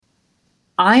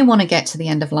I want to get to the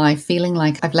end of life feeling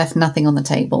like I've left nothing on the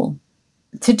table.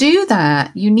 To do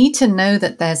that, you need to know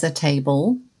that there's a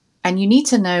table and you need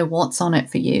to know what's on it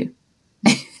for you.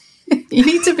 You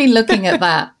need to be looking at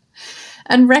that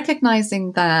and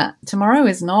recognizing that tomorrow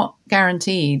is not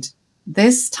guaranteed.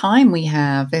 This time we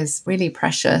have is really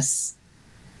precious.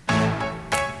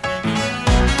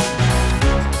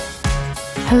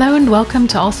 Hello and welcome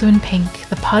to Also in Pink,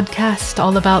 the podcast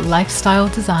all about lifestyle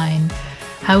design,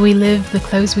 how we live, the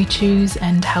clothes we choose,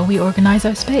 and how we organize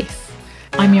our space.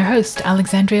 I'm your host,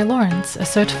 Alexandria Lawrence, a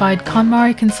certified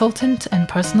KonMari consultant and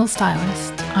personal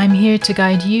stylist. I'm here to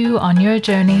guide you on your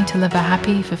journey to live a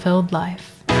happy, fulfilled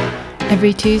life.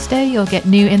 Every Tuesday, you'll get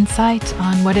new insight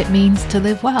on what it means to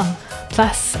live well,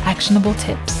 plus actionable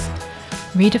tips.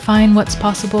 Redefine what's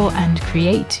possible and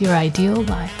create your ideal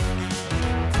life.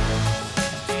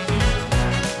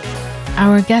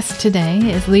 Our guest today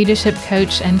is leadership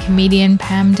coach and comedian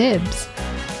Pam Dibbs.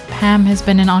 Pam has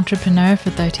been an entrepreneur for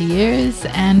 30 years,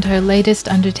 and her latest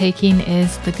undertaking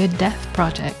is the Good Death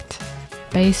Project,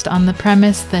 based on the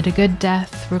premise that a good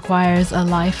death requires a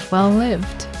life well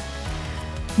lived.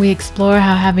 We explore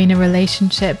how having a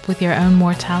relationship with your own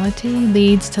mortality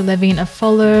leads to living a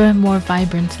fuller, more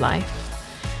vibrant life.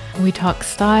 We talk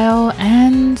style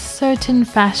and certain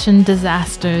fashion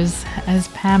disasters, as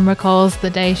Pam recalls the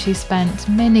day she spent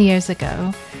many years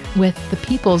ago with the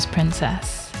People's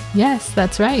Princess. Yes,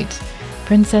 that's right,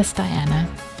 Princess Diana.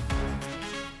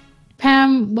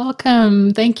 Pam,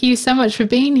 welcome. Thank you so much for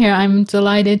being here. I'm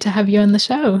delighted to have you on the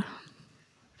show.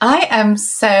 I am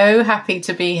so happy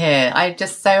to be here. I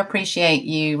just so appreciate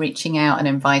you reaching out and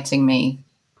inviting me.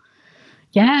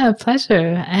 Yeah,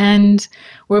 pleasure. And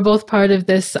we're both part of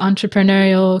this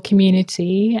entrepreneurial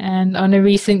community. And on a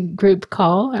recent group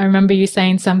call, I remember you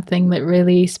saying something that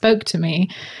really spoke to me.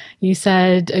 You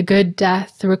said, a good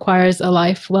death requires a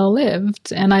life well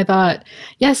lived. And I thought,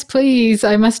 yes, please,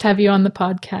 I must have you on the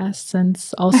podcast,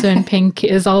 since Also in Pink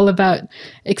is all about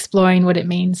exploring what it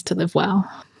means to live well.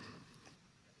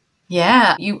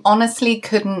 Yeah, you honestly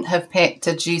couldn't have picked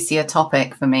a juicier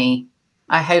topic for me.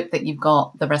 I hope that you've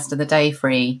got the rest of the day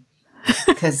free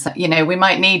because, we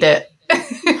might need it.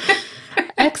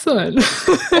 Excellent.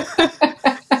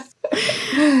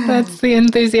 That's the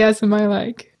enthusiasm I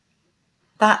like.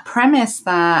 That premise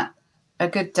that a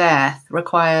good death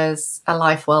requires a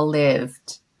life well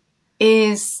lived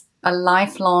is a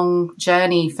lifelong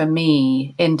journey for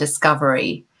me in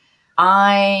discovery.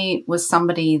 I was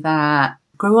somebody that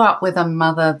grew up with a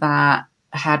mother that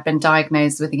had been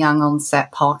diagnosed with young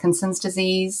onset Parkinson's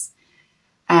disease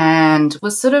and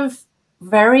was sort of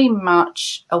very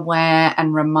much aware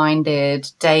and reminded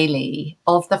daily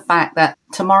of the fact that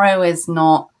tomorrow is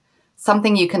not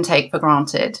something you can take for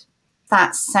granted.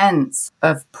 That sense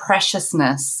of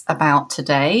preciousness about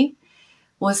today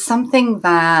was something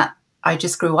that I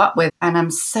just grew up with and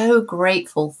I'm so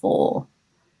grateful for.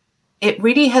 It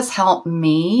really has helped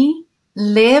me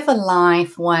live a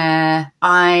life where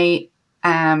I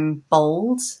am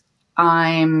bold.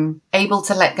 I'm able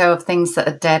to let go of things that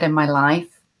are dead in my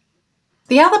life.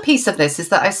 The other piece of this is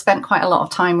that I've spent quite a lot of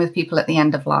time with people at the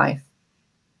end of life.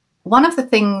 One of the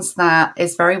things that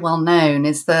is very well known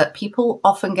is that people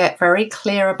often get very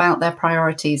clear about their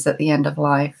priorities at the end of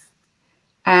life,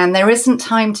 and there isn't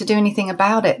time to do anything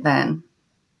about it then.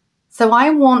 So I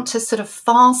want to sort of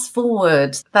fast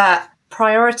forward that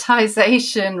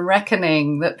prioritization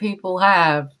reckoning that people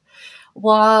have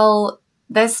while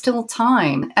there's still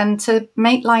time, and to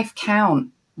make life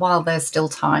count while there's still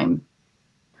time.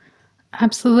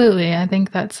 Absolutely. I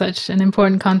think that's such an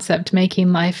important concept,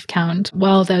 making life count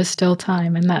while there's still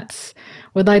time. And that's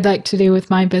what I'd like to do with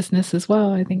my business as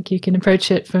well. I think you can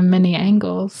approach it from many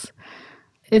angles.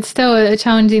 It's still a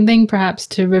challenging thing, perhaps,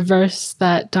 to reverse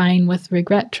that dying with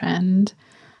regret trend.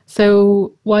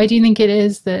 So why do you think it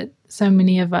is that so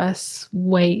many of us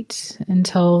wait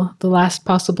until the last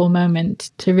possible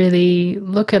moment to really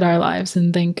look at our lives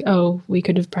and think, oh, we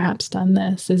could have perhaps done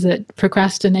this? Is it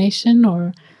procrastination,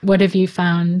 or what have you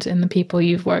found in the people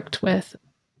you've worked with?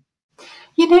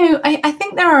 I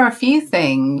think there are a few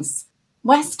things.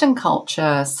 Western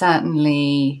culture,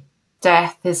 certainly,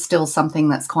 death is still something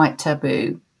that's quite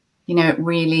taboo. It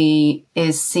really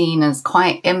is seen as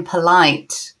quite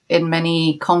impolite in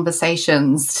many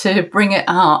conversations to bring it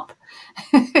up.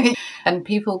 And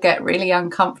people get really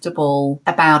uncomfortable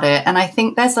about it. And I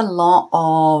think there's a lot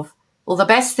of, the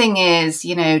best thing is,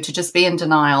 to just be in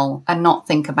denial and not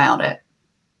think about it.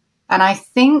 And I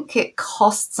think it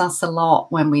costs us a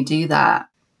lot when we do that.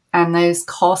 And those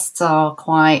costs are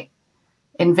quite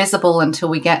invisible until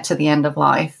we get to the end of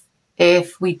life.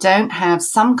 If we don't have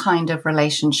some kind of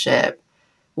relationship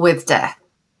with death,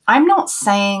 I'm not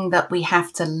saying that we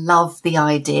have to love the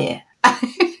idea.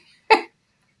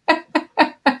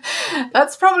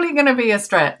 That's probably going to be a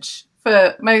stretch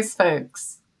for most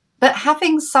folks. But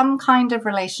having some kind of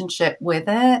relationship with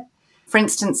it, for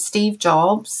instance, Steve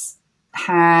Jobs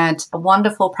had a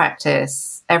wonderful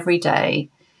practice every day.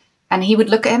 And he would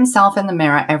look at himself in the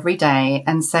mirror every day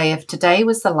and say, if today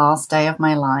was the last day of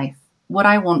my life, would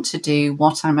I want to do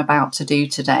what I'm about to do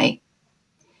today?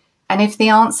 And if the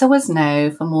answer was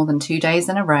no for more than 2 days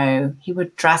in a row, he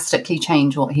would drastically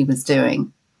change what he was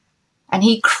doing. And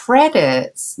he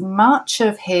credits much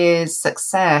of his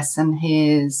success and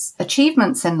his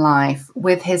achievements in life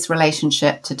with his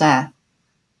relationship to death.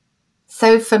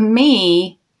 So for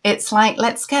me, it's like,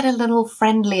 let's get a little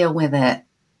friendlier with it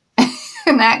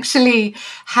and actually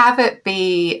have it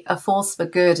be a force for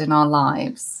good in our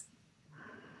lives.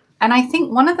 And I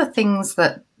think one of the things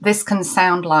that this can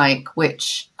sound like,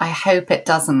 which I hope it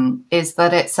doesn't, is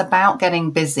that it's about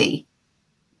getting busy.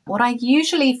 What I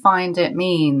usually find it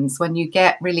means when you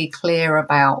get really clear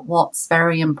about what's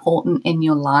very important in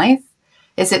your life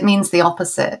is it means the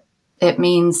opposite. It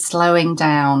means slowing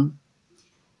down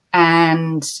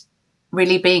and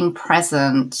really being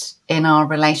present in our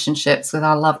relationships with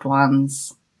our loved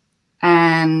ones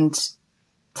and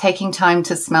taking time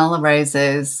to smell the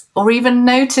roses or even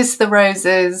notice the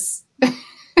roses.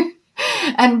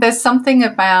 And there's something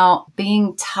about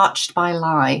being touched by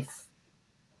life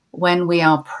when we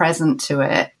are present to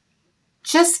it.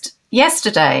 Just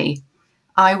yesterday,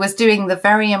 I was doing the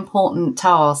very important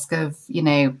task of,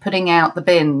 putting out the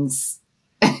bins.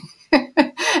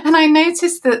 And I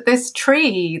noticed that this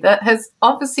tree that has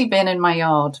obviously been in my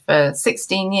yard for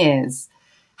 16 years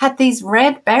had these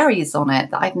red berries on it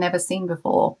that I'd never seen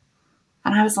before.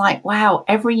 And I was like, wow,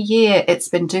 every year it's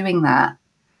been doing that.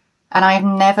 And I've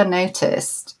never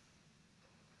noticed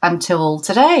until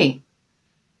today.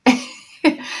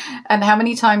 And how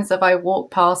many times have I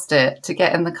walked past it to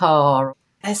get in the car?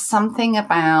 There's something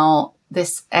about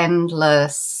this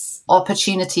endless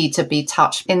opportunity to be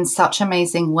touched in such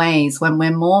amazing ways when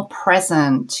we're more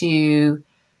present to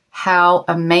how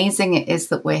amazing it is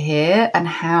that we're here and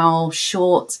how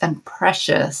short and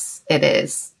precious it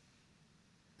is.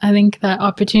 I think that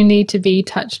opportunity to be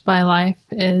touched by life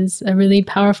is a really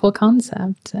powerful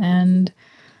concept, and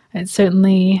it's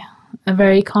certainly a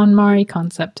very KonMari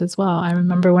concept as well. I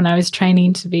remember when I was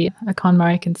training to be a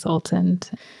KonMari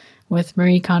consultant with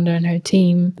Marie Kondo and her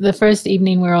team, the first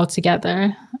evening we were all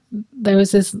together, there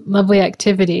was this lovely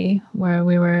activity where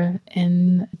we were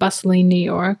in bustling New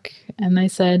York, and they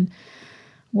said,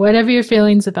 whatever your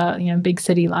feelings about, big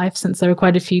city life, since there were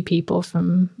quite a few people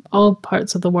from all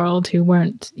parts of the world who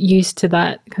weren't used to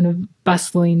that kind of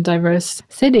bustling, diverse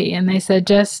city. And they said,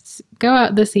 just go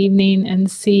out this evening and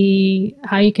see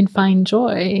how you can find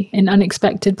joy in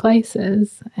unexpected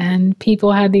places. And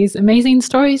people had these amazing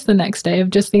stories the next day of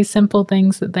just these simple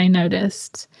things that they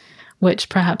noticed, which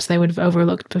perhaps they would have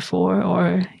overlooked before,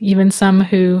 or even some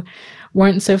who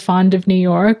weren't so fond of New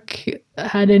York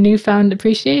had a newfound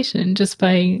appreciation just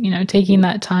by, taking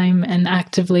that time and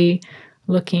actively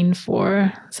looking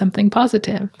for something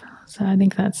positive. So I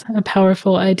think that's a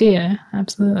powerful idea.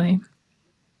 Absolutely.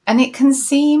 And it can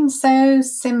seem so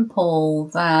simple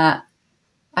that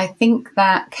I think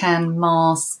that can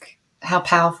mask how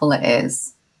powerful it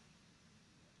is.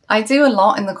 I do a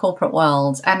lot in the corporate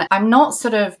world, and I'm not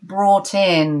sort of brought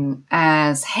in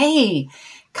as, hey,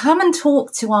 come and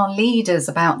talk to our leaders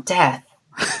about death.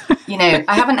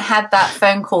 I haven't had that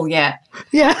phone call yet.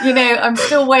 Yeah. I'm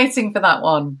still waiting for that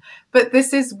one. But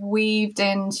this is weaved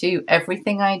into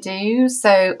everything I do.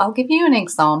 So I'll give you an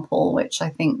example, which I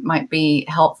think might be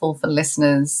helpful for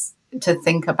listeners to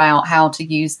think about how to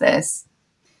use this.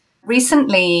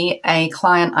 Recently, a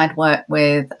client I'd worked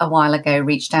with a while ago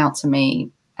reached out to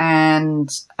me, and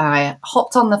I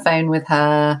hopped on the phone with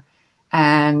her,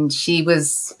 and she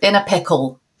was in a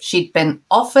pickle. She'd been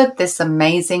offered this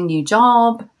amazing new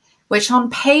job, which on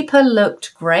paper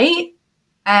looked great.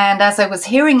 And as I was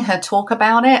hearing her talk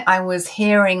about it, I was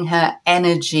hearing her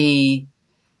energy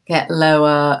get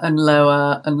lower and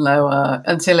lower and lower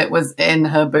until it was in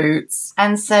her boots.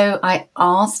 And so I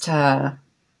asked her,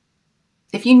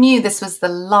 if you knew this was the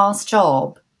last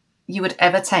job you would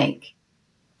ever take,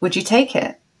 would you take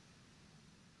it?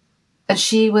 And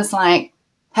she was like,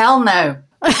 hell no.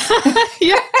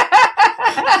 Yeah.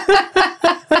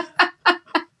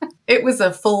 It was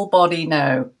a full body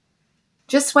no.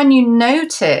 Just when you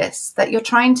notice that you're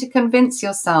trying to convince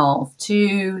yourself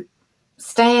to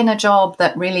stay in a job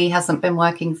that really hasn't been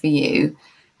working for you,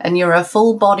 and you're a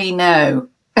full body no,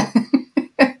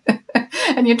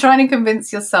 and you're trying to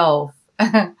convince yourself,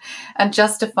 and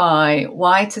justify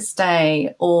why to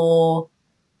stay or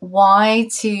why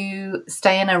to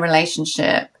stay in a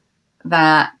relationship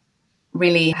that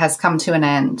really has come to an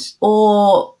end.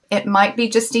 Or it might be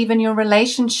just even your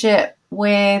relationship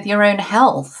with your own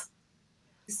health.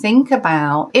 Think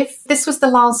about if this was the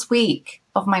last week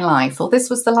of my life, or this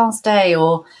was the last day,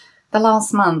 or the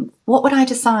last month, what would I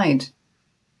decide?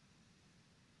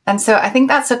 And so I think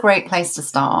that's a great place to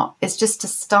start, is just to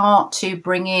start to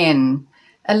bring in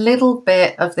a little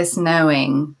bit of this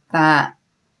knowing that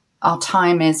our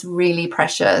time is really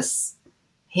precious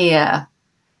here.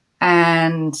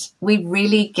 And we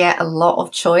really get a lot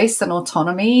of choice and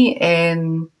autonomy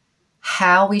in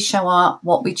how we show up,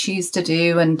 what we choose to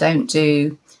do and don't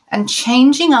do. And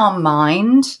changing our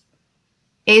mind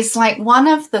is like one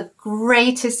of the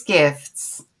greatest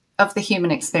gifts of the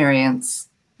human experience.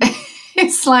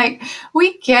 It's like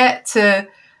we get to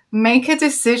make a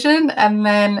decision and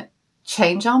then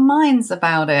change our minds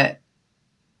about it.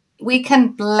 We can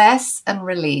bless and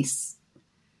release.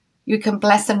 You can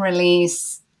bless and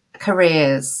release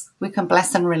careers. We can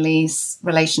bless and release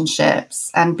relationships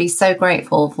and be so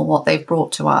grateful for what they've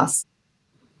brought to us.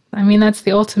 I mean, that's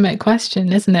the ultimate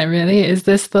question, isn't it, really? Is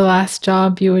this the last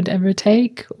job you would ever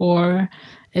take? Or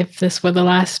if this were the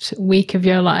last week of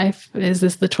your life, is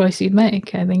this the choice you'd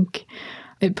make? I think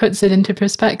it puts it into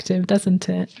perspective, doesn't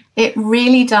it? It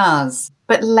really does.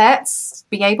 But let's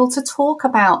be able to talk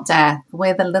about death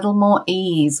with a little more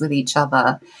ease with each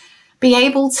other. Be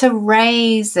able to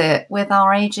raise it with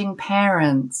our aging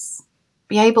parents.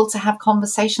 Be able to have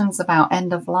conversations about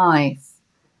end of life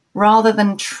rather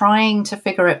than trying to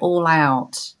figure it all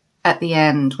out at the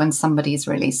end when somebody's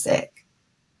really sick.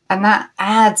 And that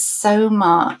adds so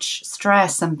much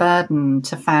stress and burden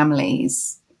to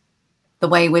families, the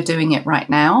way we're doing it right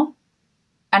now.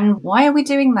 And why are we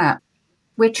doing that?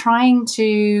 We're trying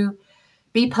to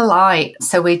be polite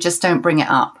so we just don't bring it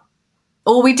up.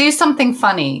 Or we do something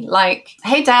funny like,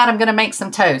 hey, Dad, I'm going to make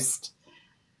some toast.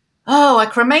 Oh, I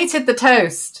cremated the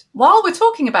toast. While we're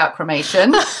talking about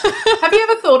cremation, have you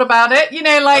ever thought about it? You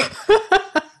know, like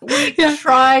we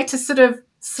try to sort of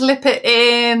slip it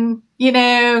in, you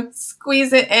know,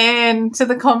 squeeze it in to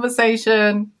the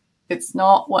conversation. It's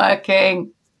not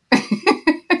working.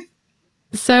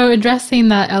 So addressing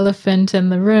that elephant in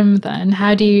the room then,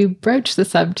 how do you broach the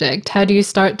subject? How do you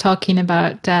start talking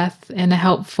about death in a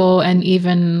helpful and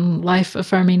even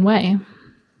life-affirming way?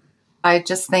 I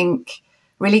just think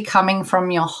really coming from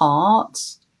your heart,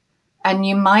 and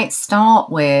you might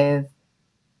start with,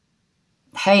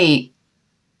 hey,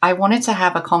 I wanted to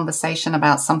have a conversation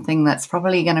about something that's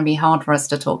probably going to be hard for us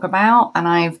to talk about, and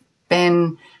I've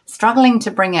been struggling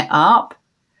to bring it up.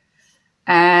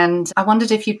 And I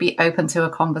wondered if you'd be open to a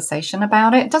conversation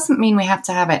about it. It doesn't mean we have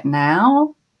to have it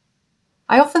now.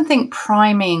 I often think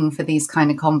priming for these kind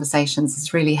of conversations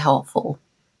is really helpful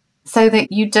so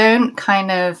that you don't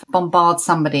kind of bombard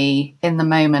somebody in the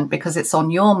moment because it's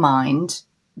on your mind,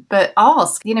 but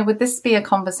ask, you know, would this be a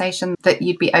conversation that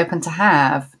you'd be open to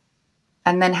have?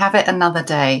 And then have it another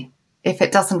day if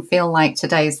it doesn't feel like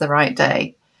today's the right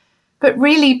day. But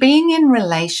really being in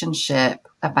relationship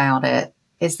about it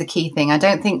is the key thing. I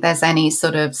don't think there's any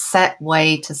sort of set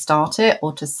way to start it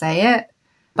or to say it,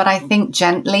 but I think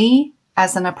gently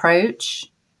as an approach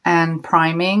and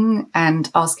priming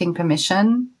and asking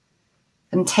permission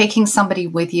and taking somebody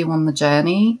with you on the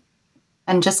journey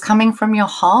and just coming from your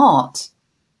heart.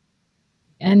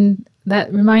 And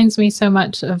that reminds me so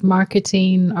much of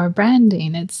marketing or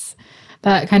branding. It's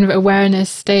that kind of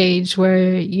awareness stage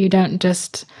where you don't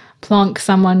just plonk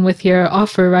someone with your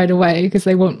offer right away because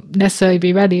they won't necessarily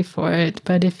be ready for it.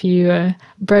 But if you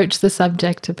broach the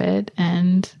subject a bit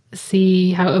and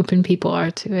see how open people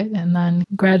are to it and then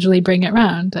gradually bring it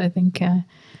round, I think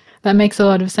that makes a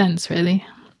lot of sense, really.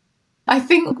 I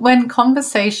think when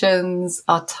conversations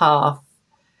are tough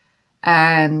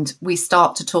and we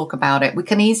start to talk about it, we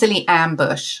can easily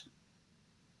ambush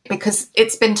because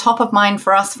it's been top of mind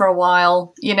for us for a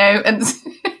while, you know, and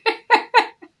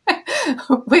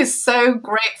we're so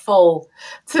grateful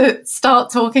to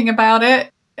start talking about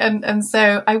it. And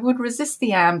so I would resist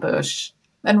the ambush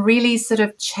and really sort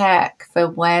of check for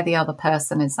where the other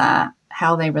person is at,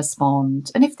 how they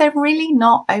respond. And if they're really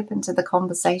not open to the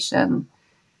conversation,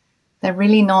 they're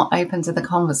really not open to the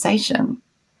conversation.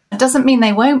 It doesn't mean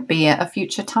they won't be at a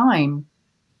future time.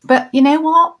 But you know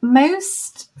what?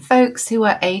 Most folks who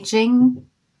are aging,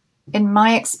 in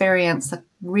my experience, are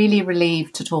really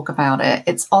relieved to talk about it.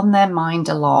 It's on their mind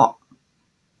a lot,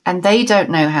 and they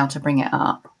don't know how to bring it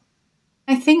up.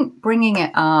 I think bringing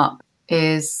it up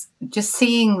is just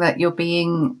seeing that you're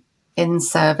being in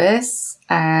service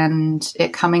and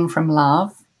it coming from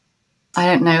love, I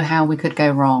don't know how we could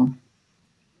go wrong.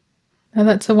 Oh,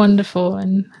 that's a wonderful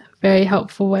and very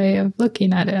helpful way of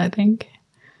looking at it, I think.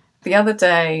 The other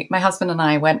day, my husband and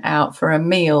I went out for a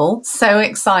meal. So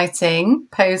exciting,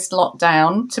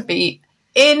 post-lockdown, to be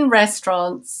in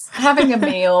restaurants, having a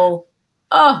meal.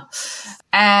 Oh,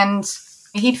 and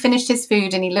he'd finished his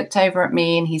food and he looked over at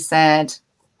me and he said,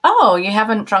 "Oh, you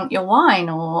haven't drunk your wine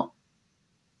or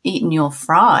eaten your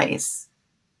fries."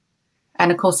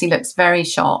 And of course, he looks very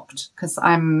shocked because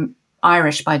I'm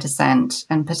Irish by descent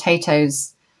and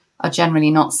potatoes are generally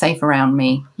not safe around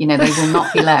me. You know, they will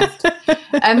not be left.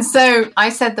 And so I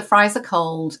said, the fries are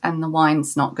cold and the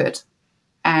wine's not good.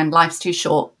 And life's too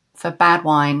short for bad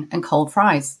wine and cold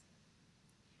fries.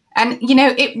 And, you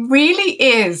know, it really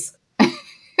is.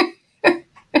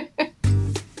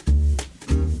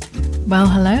 Well,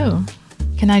 hello.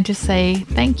 Can I just say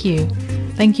thank you?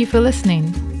 Thank you for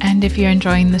listening. And if you're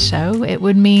enjoying the show, it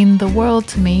would mean the world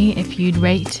to me if you'd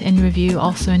rate and review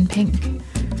Also in Pink.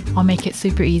 I'll make it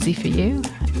super easy for you,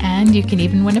 and you can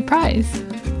even win a prize.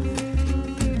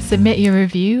 Submit your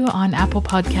review on Apple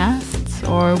Podcasts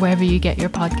or wherever you get your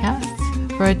podcasts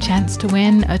for a chance to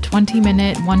win a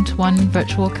 20-minute one-to-one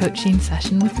virtual coaching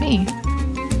session with me.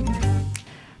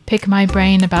 Pick my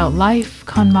brain about life,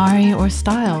 KonMari, or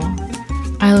style.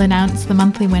 I'll announce the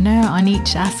monthly winner on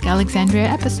each Ask Alexandria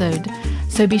episode,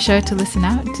 so be sure to listen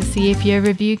out to see if your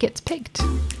review gets picked.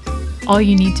 All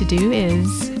you need to do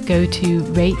is go to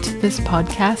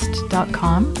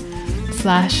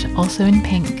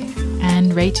ratethispodcast.com/alsoinpink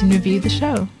and rate and review the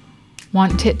show.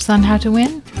 Want tips on how to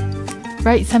win?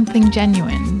 Write something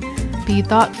genuine. Be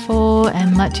thoughtful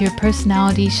and let your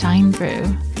personality shine through.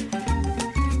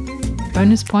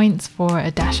 Bonus points for a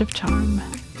dash of charm.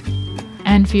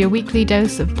 And for your weekly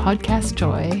dose of podcast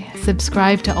joy,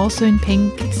 subscribe to Also in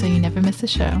Pink so you never miss a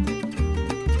show.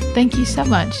 Thank you so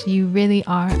much. You really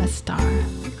are a star.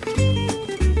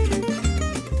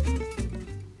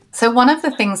 So one of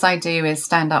the things I do is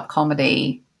stand-up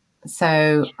comedy.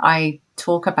 So I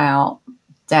talk about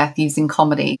death using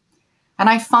comedy. And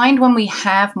I find when we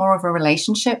have more of a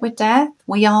relationship with death,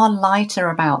 we are lighter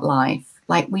about life.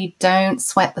 Like, we don't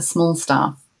sweat the small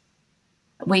stuff.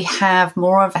 We have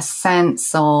more of a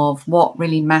sense of what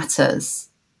really matters.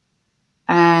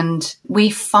 And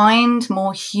we find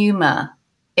more humor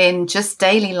in just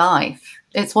daily life.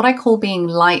 It's what I call being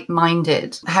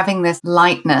light-minded, having this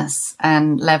lightness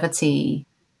and levity.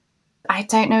 I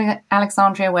don't know,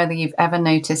 Alexandria, whether you've ever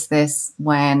noticed this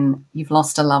when you've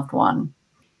lost a loved one,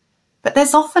 but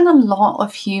there's often a lot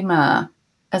of humor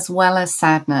as well as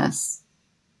sadness.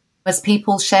 As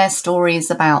people share stories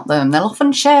about them, they'll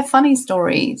often share funny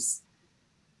stories.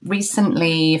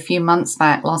 Recently, a few months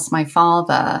back, lost my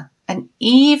father, and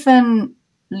even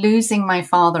losing my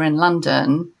father in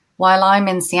London while I'm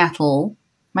in Seattle,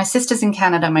 my sister's in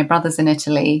Canada, my brother's in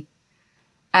Italy.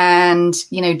 And,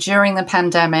 you know, during the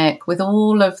pandemic, with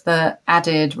all of the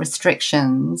added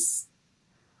restrictions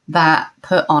that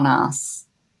put on us,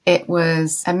 it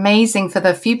was amazing for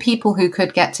the few people who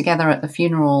could get together at the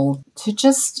funeral to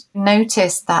just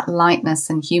notice that lightness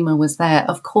and humor was there.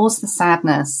 Of course, the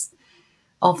sadness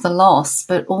of the loss,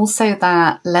 but also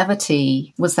that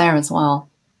levity was there as well.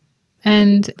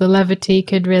 And the levity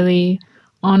could really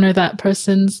honor that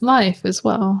person's life as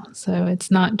well. So it's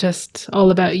not just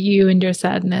all about you and your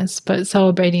sadness, but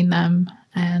celebrating them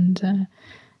and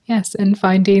yes, and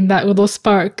finding that little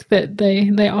spark that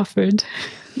they offered.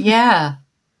 Yeah,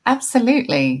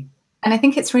 absolutely. And I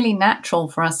think it's really natural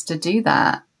for us to do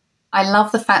that. I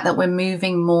love the fact that we're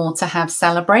moving more to have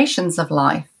celebrations of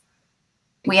life.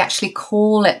 We actually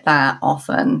call it that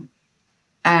often.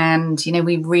 And, you know,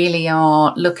 we really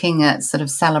are looking at sort of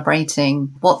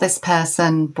celebrating what this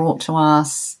person brought to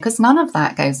us, because none of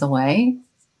that goes away.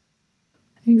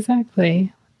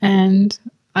 Exactly. And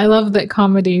I love that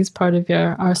comedy is part of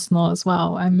your arsenal as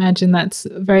well. I imagine that's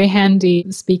very handy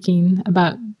speaking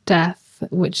about death,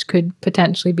 which could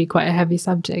potentially be quite a heavy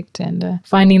subject, and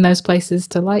finding those places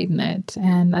to lighten it.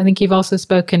 And I think you've also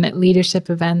spoken at leadership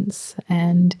events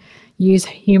and use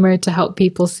humor to help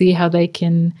people see how they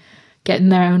can get in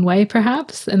their own way,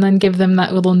 perhaps, and then give them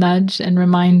that little nudge and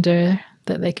reminder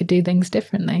that they could do things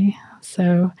differently.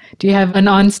 So do you have an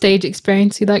on-stage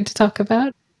experience you'd like to talk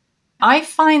about? I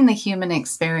find the human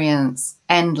experience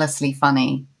endlessly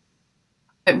funny.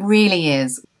 It really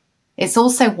is. It's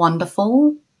also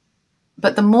wonderful,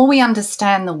 but the more we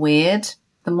understand the weird,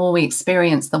 the more we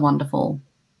experience the wonderful.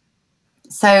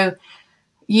 So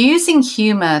using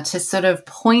humor to sort of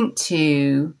point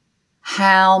to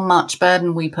how much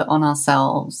burden we put on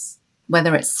ourselves,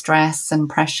 whether it's stress and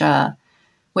pressure,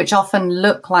 which often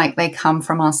look like they come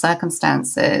from our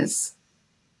circumstances,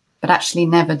 but actually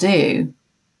never do.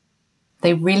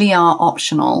 They really are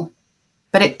optional,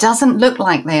 but it doesn't look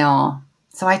like they are.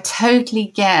 So I totally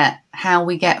get how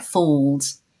we get fooled.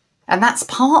 And that's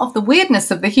part of the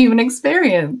weirdness of the human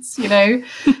experience, you know?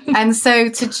 And so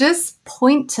to just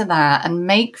point to that and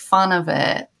make fun of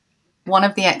it, one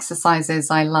of the exercises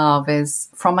I love is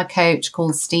from a coach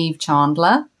called Steve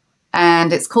Chandler,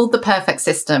 and it's called The Perfect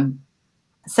System.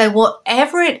 So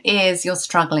whatever it is you're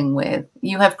struggling with,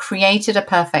 you have created a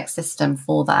perfect system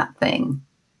for that thing.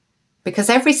 Because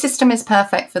every system is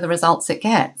perfect for the results it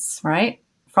gets, right?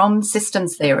 From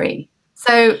systems theory.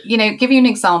 So, you know, give you an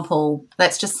example.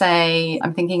 Let's just say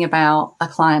I'm thinking about a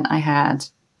client I had.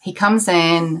 He comes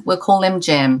in, we'll call him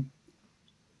Jim.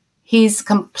 He's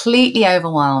completely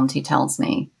overwhelmed, he tells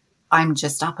me. I'm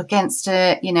just up against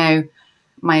it. You know,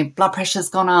 my blood pressure's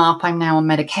gone up. I'm now on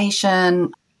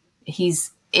medication.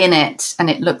 He's in it and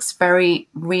it looks very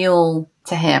real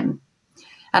to him.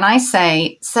 And I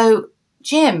say, so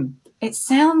Jim, it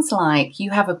sounds like you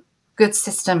have a good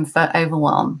system for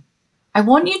overwhelm. I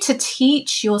want you to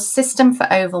teach your system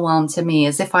for overwhelm to me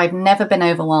as if I've never been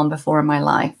overwhelmed before in my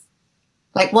life.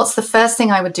 Like, what's the first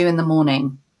thing I would do in the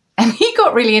morning? And he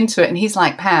got really into it. And he's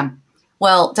like, Pam,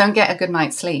 well, don't get a good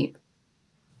night's sleep.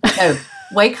 No,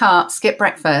 wake up, skip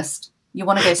breakfast. You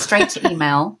want to go straight to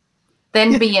email,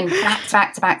 then be in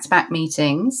back-to-back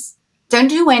meetings. Don't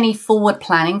do any forward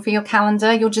planning for your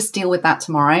calendar. You'll just deal with that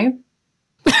tomorrow.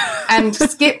 And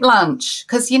skip lunch,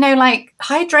 because, you know, like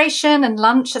hydration and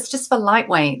lunch, it's just for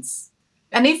lightweights.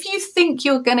 And if you think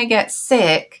you're going to get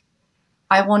sick,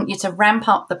 I want you to ramp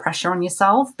up the pressure on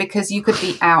yourself because you could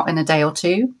be out in a day or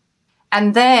two.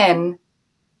 And then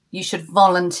you should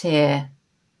volunteer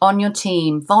on your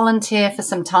team, volunteer for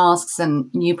some tasks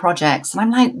and new projects. And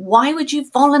I'm like, why would you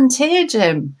volunteer,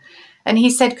 Jim? And he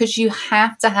said, because you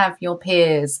have to have your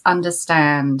peers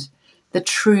understand the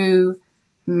true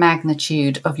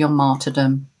magnitude of your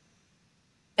martyrdom.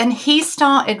 And he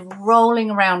started rolling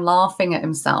around laughing at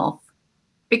himself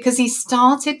because he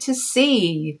started to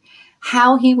see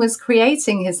how he was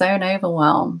creating his own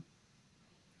overwhelm.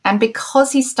 And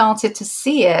because he started to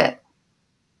see it,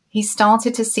 he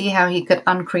started to see how he could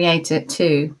uncreate it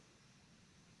too.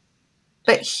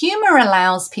 But humor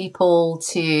allows people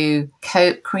to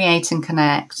cope, create, and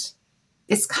connect.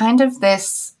 It's kind of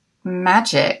this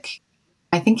magic.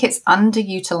 I think it's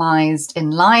underutilized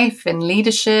in life, in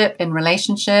leadership, in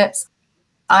relationships.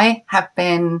 I have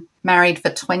been married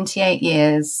for 28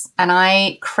 years, and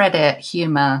I credit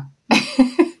humor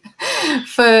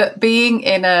for being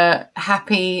in a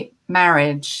happy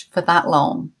marriage for that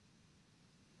long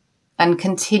and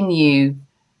continue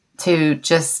to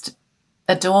just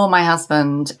adore my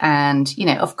husband. And, you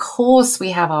know, of course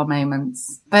we have our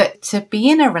moments, but to be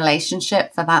in a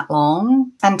relationship for that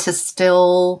long and to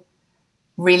still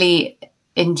really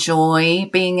enjoy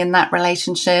being in that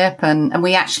relationship. And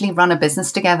we actually run a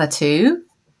business together too.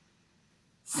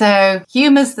 So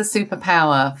humor's the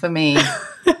superpower for me.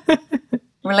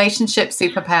 Relationship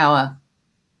superpower.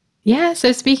 Yeah.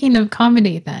 So speaking of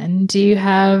comedy then, do you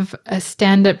have a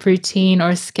stand-up routine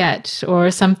or sketch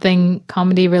or something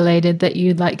comedy related that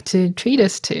you'd like to treat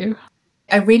us to?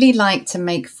 I really like to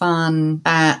make fun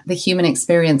at the human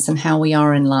experience and how we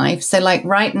are in life. So like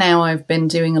right now, I've been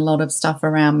doing a lot of stuff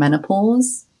around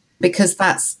menopause because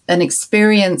that's an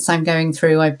experience I'm going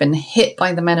through. I've been hit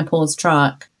by the menopause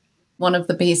truck. One of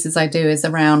the pieces I do is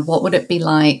around what would it be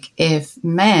like if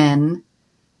men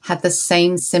had the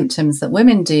same symptoms that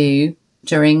women do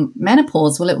during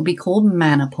menopause? Well, it would be called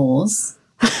menopause.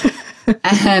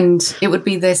 And it would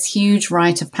be this huge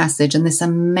rite of passage and this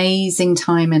amazing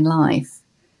time in life.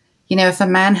 You know, if a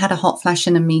man had a hot flash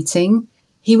in a meeting,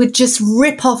 he would just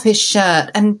rip off his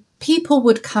shirt and people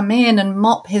would come in and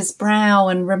mop his brow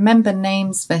and remember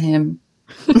names for him.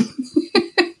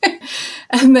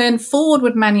 And then Ford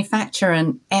would manufacture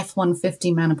an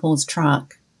F-150 menopause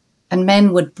truck and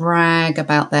men would brag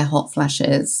about their hot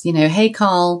flashes. You know, hey,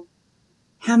 Carl,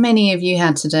 how many have you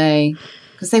had today?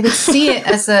 Because they would see it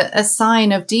as a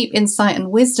sign of deep insight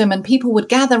and wisdom and people would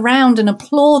gather round and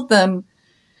applaud them.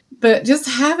 But just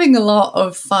having a lot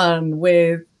of fun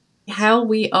with how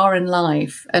we are in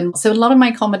life. And so a lot of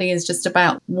my comedy is just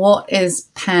about what is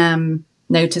Pam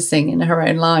noticing in her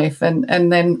own life and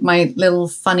then my little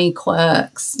funny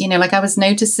quirks. You know, like I was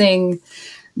noticing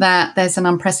that there's an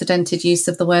unprecedented use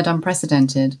of the word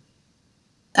unprecedented.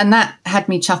 And that had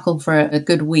me chuckle for a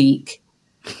good week.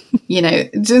 You know,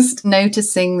 just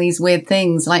noticing these weird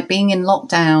things like being in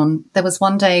lockdown. There was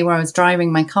one day where I was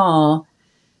driving my car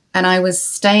and I was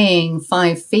staying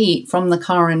 5 feet from the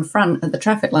car in front at the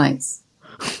traffic lights.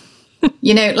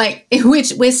 you know, like in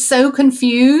which we're so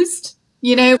confused,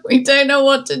 you know, we don't know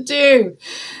what to do.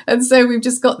 And so we've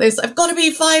just got this, I've got to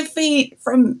be 5 feet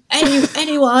from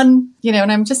anyone, you know,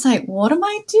 and I'm just like, what am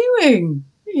I doing?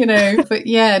 You know, but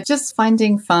yeah, just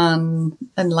finding fun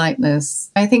and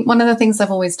lightness. I think one of the things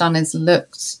I've always done is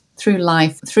looked through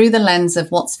life through the lens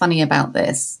of what's funny about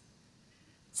this.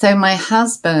 So my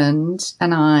husband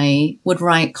and I would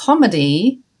write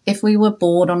comedy if we were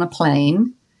bored on a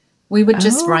plane. We would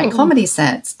just write comedy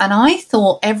sets. And I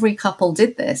thought every couple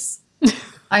did this.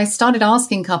 I started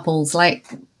asking couples, like,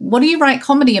 what do you write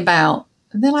comedy about?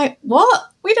 And they're like,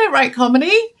 what? We don't write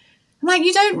comedy. I'm like,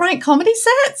 you don't write comedy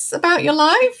sets about your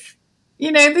life?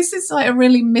 You know, this is like a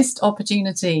really missed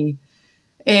opportunity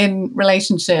in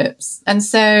relationships. And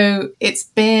so it's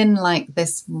been like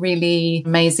this really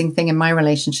amazing thing in my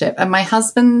relationship. And my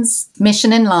husband's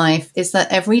mission in life is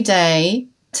that every day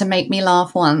to make me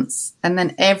laugh once, and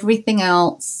then everything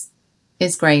else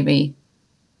is gravy.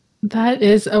 That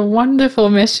is a wonderful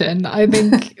mission. I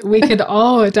think we could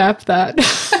all adapt that.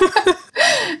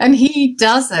 And he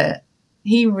does it.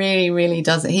 He really, really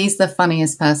does it. He's the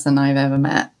funniest person I've ever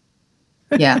met.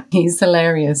 Yeah, he's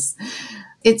hilarious.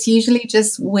 It's usually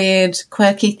just weird,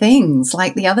 quirky things.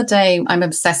 Like the other day, I'm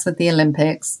obsessed with the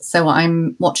Olympics. So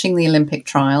I'm watching the Olympic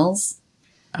trials.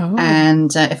 Oh.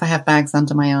 And if I have bags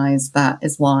under my eyes, that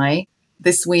is why.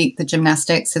 This week, the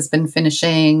gymnastics has been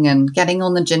finishing, and getting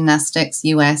on the gymnastics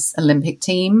US Olympic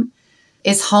team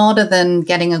is harder than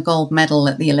getting a gold medal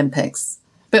at the Olympics.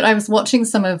 But I was watching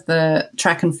some of the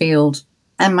track and field,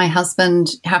 and my husband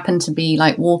happened to be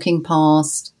like walking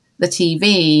past the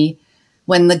TV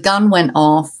when the gun went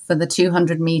off for the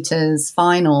 200 meters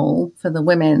final for the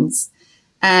women's.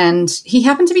 And he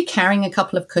happened to be carrying a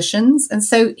couple of cushions. And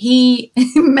so he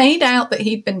made out that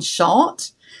he'd been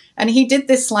shot. And he did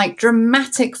this like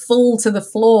dramatic fall to the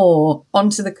floor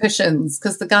onto the cushions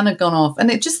because the gun had gone off.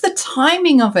 And it just, the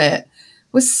timing of it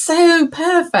was so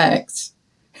perfect.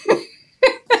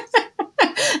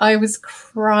 I was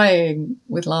crying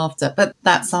with laughter, but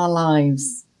that's our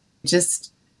lives.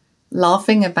 Just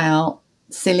laughing about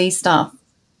silly stuff.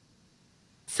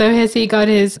 So has he got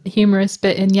his humorous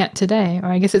bit in yet today? Or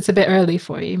I guess it's a bit early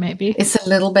for you, maybe. It's a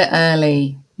little bit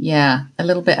early. Yeah, a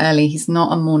little bit early. He's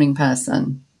not a morning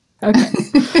person.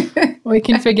 Okay. We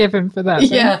can forgive him for that.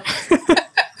 Yeah.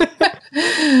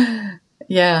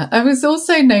 Yeah. I was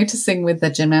also noticing with the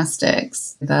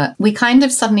gymnastics that we kind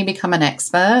of suddenly become an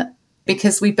expert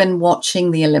because we've been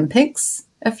watching the Olympics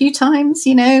a few times,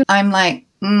 you know. I'm like,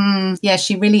 yeah,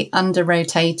 she really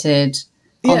under-rotated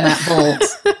on that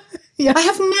vault. Yeah. I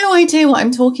have no idea what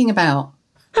I'm talking about,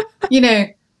 you know,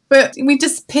 but we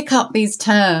just pick up these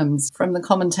terms from the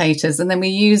commentators and then we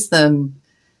use them.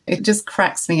 It just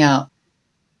cracks me up.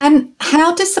 And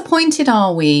how disappointed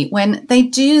are we when they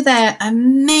do their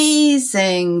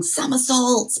amazing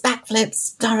somersaults,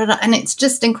 backflips, and it's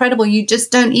just incredible. You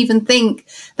just don't even think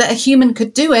that a human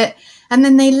could do it. And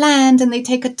then they land and they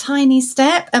take a tiny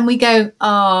step and we go,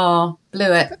 oh,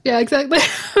 blew it. Yeah, exactly.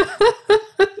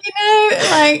 You know,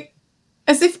 like,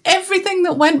 as if everything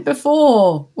that went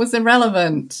before was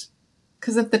irrelevant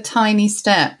because of the tiny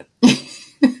step.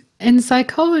 In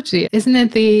psychology, isn't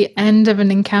it the end of an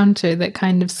encounter that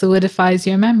kind of solidifies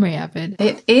your memory of it?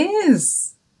 It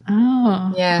is.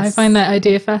 Oh, yes. I find that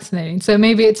idea fascinating. So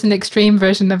maybe it's an extreme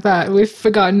version of that. We've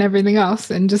forgotten everything else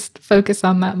and just focus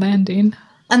on that landing.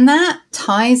 And that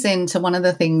ties into one of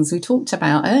the things we talked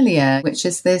about earlier, which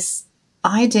is this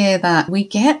idea that we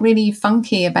get really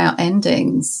funky about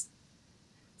endings.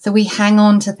 So we hang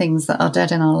on to things that are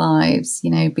dead in our lives, you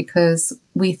know, because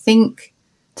we think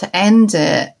to end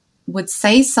it would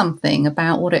say something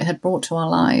about what it had brought to our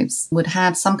lives, would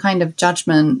have some kind of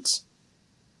judgment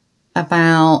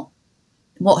about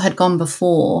what had gone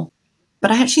before.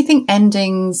 But I actually think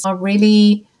endings are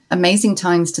really amazing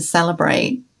times to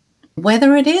celebrate,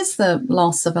 whether it is the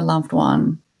loss of a loved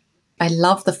one. I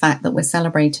love the fact that we're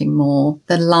celebrating more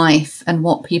the life and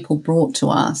what people brought to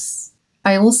us.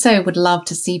 I also would love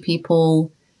to see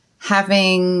people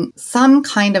having some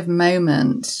kind of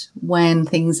moment when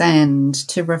things end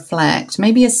to reflect,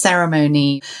 maybe a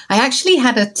ceremony. I actually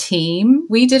had a team.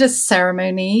 We did a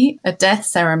ceremony, a death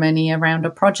ceremony around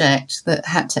a project that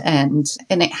had to end.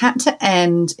 And it had to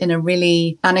end in a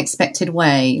really unexpected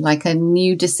way, like a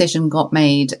new decision got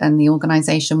made and the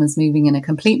organization was moving in a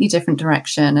completely different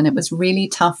direction. And it was really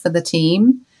tough for the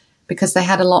team because they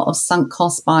had a lot of sunk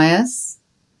cost bias.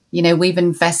 You know, we've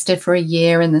invested for a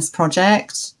year in this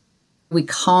project. We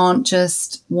can't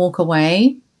just walk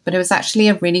away, but it was actually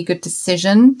a really good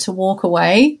decision to walk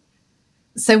away.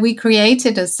 So we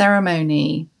created a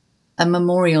ceremony, a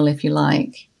memorial, if you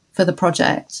like, for the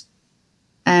project.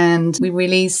 And we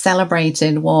really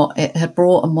celebrated what it had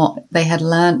brought and what they had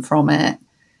learned from it,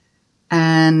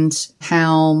 and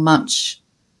how much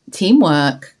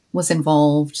teamwork was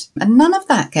involved. And none of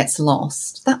that gets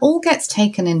lost. That all gets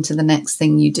taken into the next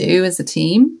thing you do as a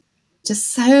team. Just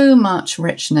so much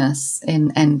richness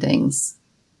in endings.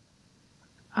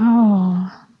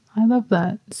 Oh, I love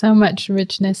that. So much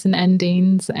richness in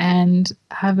endings, and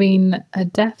having a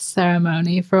death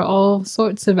ceremony for all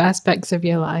sorts of aspects of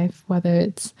your life, whether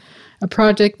it's a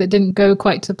project that didn't go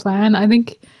quite to plan. I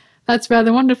think that's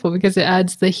rather wonderful because it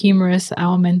adds the humorous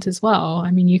element as well.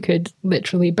 I mean, you could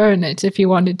literally burn it if you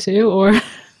wanted to, or...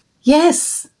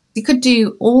 Yes, you could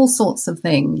do all sorts of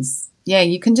things. Yeah,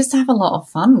 you can just have a lot of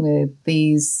fun with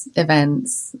these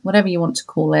events, whatever you want to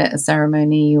call it, a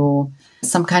ceremony or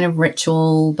some kind of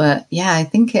ritual. But yeah, I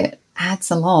think it adds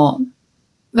a lot.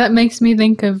 That makes me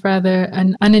think of rather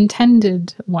an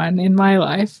unintended one in my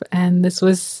life. And this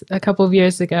was a couple of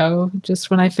years ago, just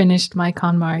when I finished my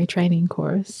KonMari training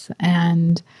course.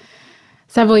 And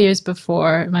several years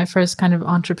before, my first kind of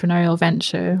entrepreneurial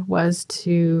venture was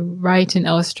to write and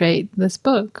illustrate this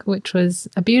book, which was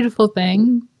a beautiful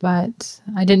thing, but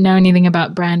I didn't know anything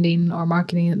about branding or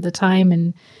marketing at the time,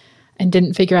 and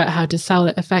didn't figure out how to sell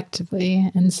it effectively.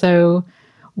 And so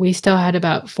we still had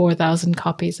about 4,000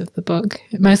 copies of the book,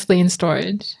 mostly in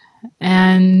storage.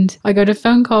 And I got a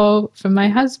phone call from my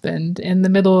husband in the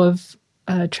middle of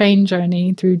a train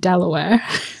journey through Delaware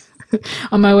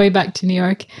on my way back to New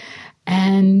York.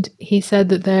 And he said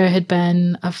that there had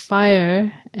been a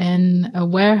fire in a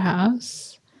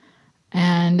warehouse,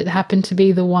 and it happened to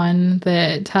be the one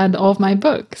that had all of my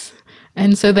books.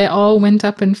 And so they all went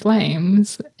up in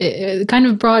flames. It kind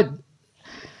of brought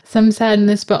some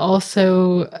sadness, but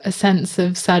also a sense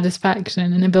of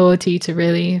satisfaction and ability to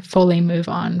really fully move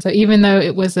on. So even though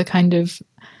it was a kind of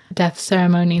death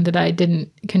ceremony that I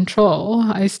didn't control,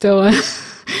 I still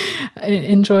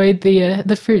enjoyed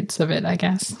the fruits of it, I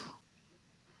guess.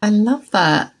 I love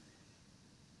that.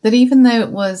 That even though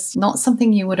it was not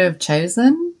something you would have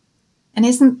chosen, and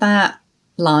isn't that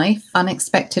life?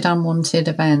 Unexpected, unwanted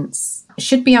events. It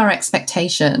should be our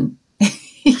expectation,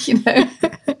 you know?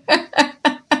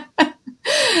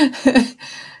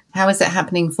 How is it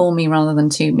happening for me rather than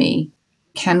to me?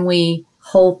 Can we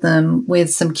hold them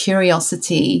with some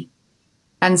curiosity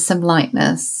and some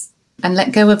lightness and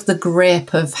let go of the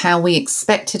grip of how we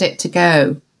expected it to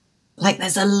go? Like,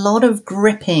 there's a lot of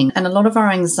gripping, and a lot of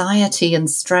our anxiety and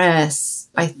stress,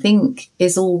 I think,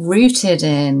 is all rooted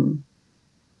in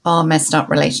our messed up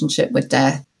relationship with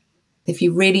death. If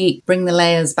you really bring the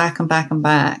layers back and back and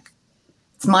back,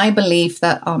 it's my belief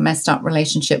that our messed up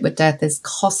relationship with death is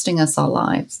costing us our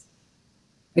lives.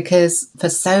 Because for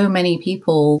so many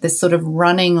people, this sort of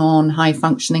running on high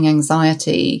functioning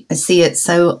anxiety, I see it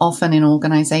so often in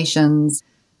organizations.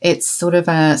 It's sort of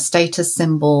a status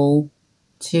symbol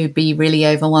to be really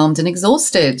overwhelmed and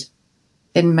exhausted.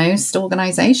 In most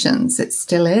organizations, it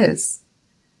still is.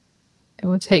 It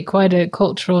will take quite a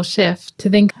cultural shift to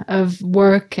think of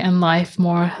work and life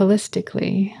more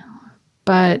holistically.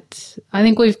 But I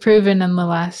think we've proven in the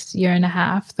last year and a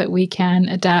half that we can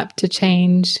adapt to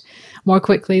change more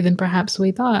quickly than perhaps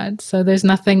we thought. So there's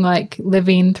nothing like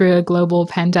living through a global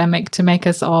pandemic to make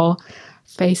us all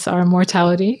face our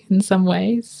mortality in some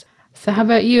ways. So how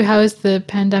about you? How has the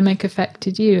pandemic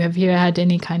affected you? Have you had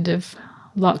any kind of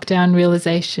lockdown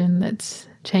realization that's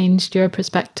changed your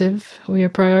perspective or your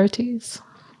priorities?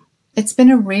 It's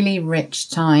been a really rich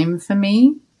time for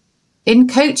me. In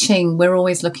coaching, we're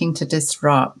always looking to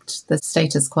disrupt the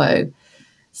status quo.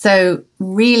 So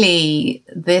really,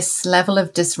 this level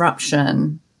of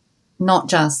disruption, not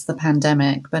just the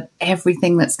pandemic, but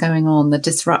everything that's going on, the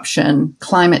disruption,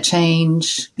 climate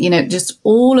change, just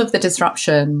all of the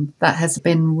disruption that has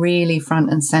been really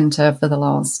front and center for the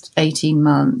last 18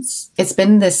 months. It's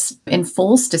been this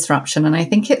enforced disruption, and I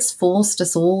think it's forced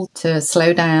us all to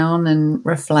slow down and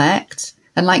reflect.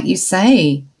 And like you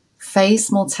say,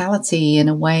 face mortality in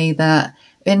a way that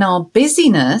in our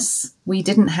busyness, we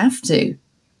didn't have to.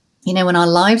 When our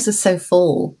lives are so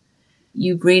full,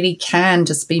 you really can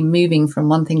just be moving from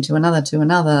one thing to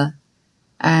another.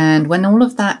 And when all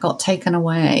of that got taken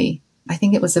away, I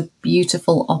think it was a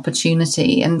beautiful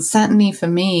opportunity. And certainly for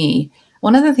me,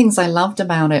 one of the things I loved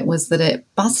about it was that it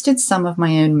busted some of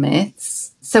my own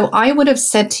myths. So I would have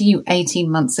said to you 18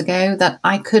 months ago that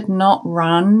I could not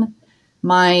run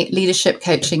my leadership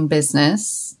coaching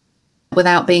business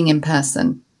without being in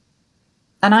person.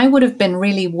 And I would have been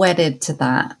really wedded to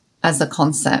that as a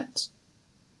concept.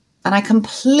 And I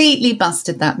completely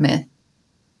busted that myth.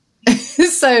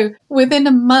 So within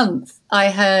a month, I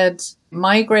had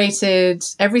migrated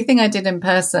everything I did in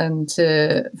person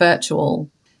to virtual.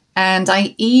 And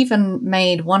I even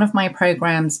made one of my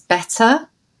programs better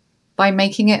by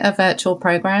making it a virtual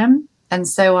program. And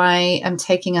so I am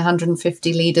taking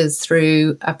 150 leaders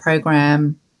through a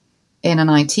program in an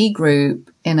IT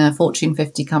group in a Fortune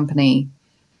 50 company.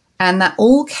 And that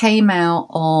all came out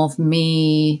of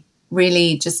me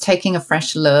really just taking a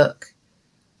fresh look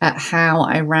at how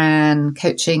I ran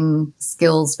coaching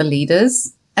skills for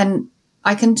leaders. And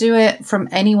I can do it from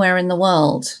anywhere in the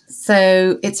world.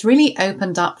 So it's really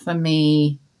opened up for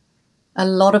me a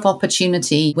lot of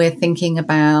opportunity. We're thinking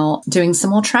about doing some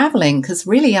more traveling because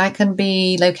really I can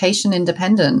be location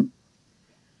independent.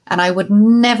 And I would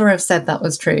never have said that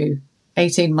was true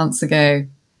 18 months ago.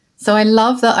 So I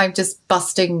love that I'm just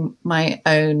busting my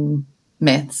own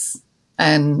myths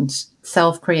and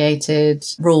self-created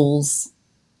rules.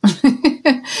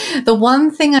 The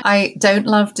one thing I don't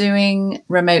love doing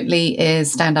remotely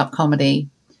is stand-up comedy.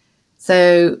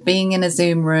 So being in a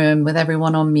Zoom room with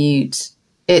everyone on mute,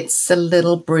 it's a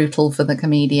little brutal for the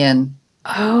comedian.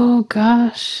 Oh,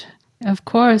 gosh. Of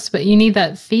course, but you need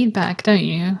that feedback, don't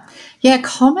you? Yeah,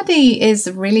 comedy is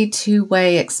a really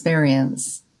two-way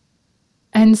experience.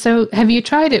 And so have you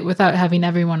tried it without having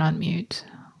everyone on mute?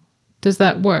 Does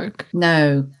that work?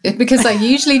 No, because I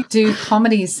usually do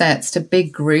comedy sets to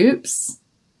big groups.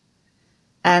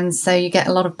 And so you get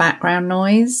a lot of background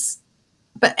noise.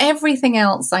 But everything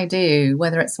else I do,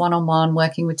 whether it's one-on-one,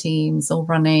 working with teams or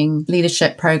running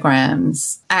leadership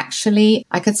programs, actually,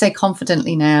 I could say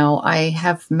confidently now, I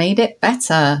have made it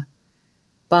better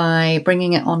by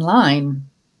bringing it online.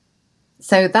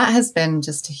 So that has been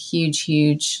just a huge,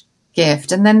 huge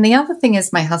gift. And then the other thing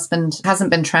is my husband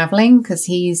hasn't been traveling because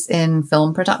he's in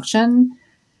film production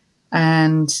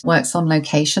and works on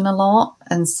location a lot.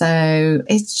 And so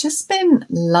it's just been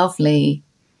lovely.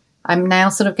 I'm now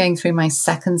sort of going through my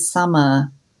second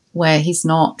summer where he's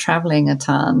not traveling a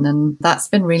ton. And that's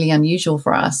been really unusual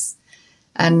for us.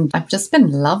 And I've just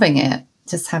been loving it,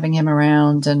 just having him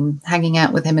around and hanging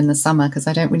out with him in the summer because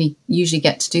I don't really usually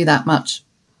get to do that much.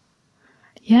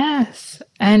 Yes.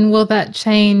 And will that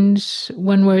change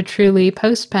when we're truly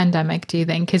post-pandemic, do you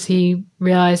think? Because he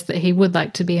realized that he would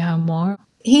like to be home more.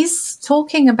 He's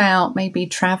talking about maybe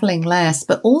traveling less,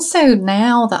 but also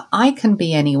now that I can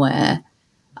be anywhere,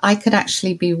 I could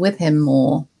actually be with him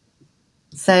more.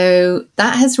 So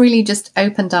that has really just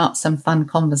opened up some fun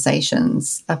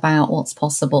conversations about what's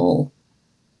possible.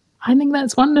 I think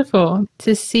that's wonderful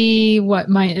to see what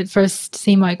might at first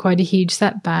seem like quite a huge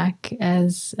setback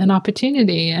as an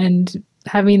opportunity, and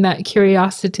having that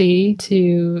curiosity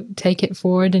to take it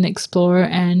forward and explore,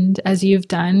 and as you've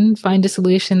done, find a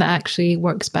solution that actually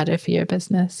works better for your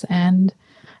business and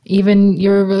even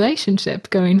your relationship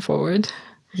going forward.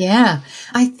 Yeah,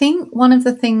 I think one of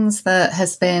the things that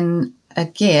has been a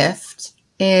gift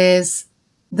is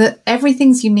that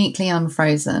everything's uniquely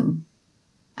unfrozen.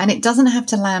 And it doesn't have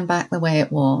to land back the way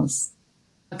it was.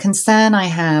 A concern I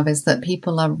have is that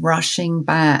people are rushing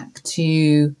back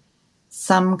to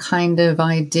some kind of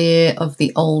idea of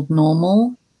the old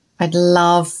normal. I'd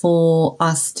love for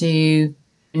us to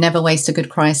never waste a good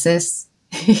crisis,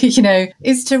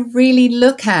 is to really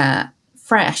look at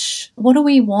fresh. What do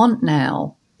we want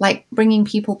now? Like bringing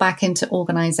people back into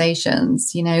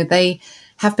organizations. They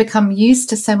have become used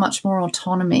to so much more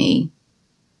autonomy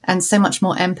and so much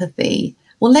more empathy.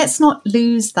 Well, let's not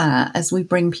lose that as we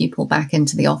bring people back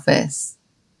into the office,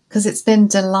 because it's been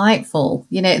delightful.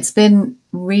 It's been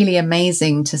really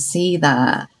amazing to see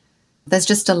that. There's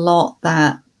just a lot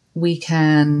that we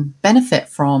can benefit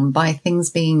from by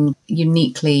things being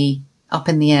uniquely up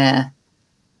in the air.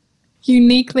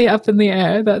 Uniquely up in the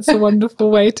air. That's a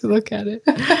wonderful way to look at it.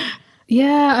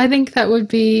 Yeah, I think that would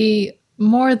be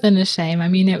more than a shame. I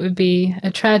mean, it would be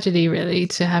a tragedy, really,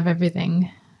 to have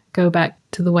everything go back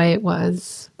to the way it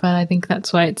was. But I think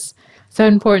that's why it's so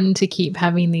important to keep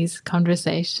having these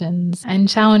conversations and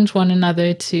challenge one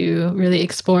another to really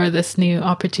explore this new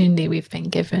opportunity we've been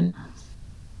given.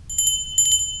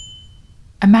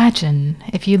 Imagine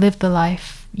if you live the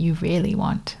life you really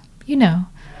want.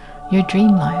 Your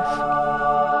dream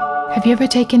life. Have you ever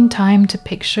taken time to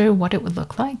picture what it would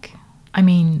look like? I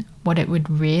mean, what it would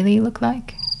really look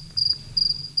like?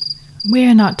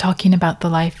 We're not talking about the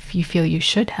life you feel you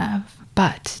should have,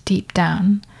 but deep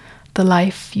down, the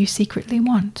life you secretly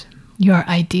want, your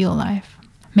ideal life.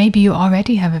 Maybe you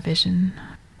already have a vision.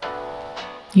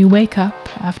 You wake up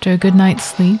after a good night's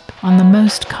sleep on the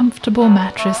most comfortable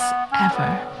mattress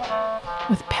ever,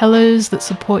 with pillows that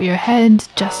support your head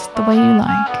just the way you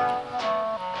like.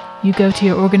 You go to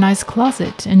your organized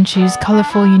closet and choose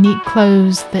colorful, unique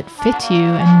clothes that fit you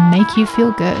and make you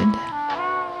feel good.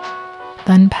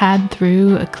 Then pad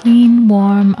through a clean,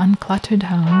 warm, uncluttered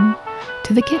home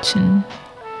to the kitchen.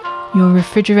 Your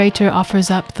refrigerator offers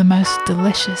up the most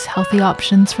delicious, healthy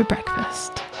options for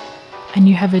breakfast. And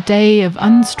you have a day of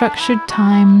unstructured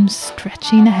time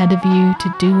stretching ahead of you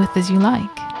to do with as you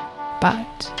like.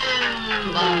 But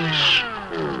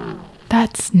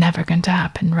that's never going to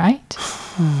happen, right?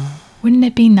 Wouldn't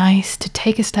it be nice to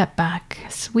take a step back,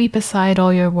 sweep aside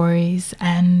all your worries,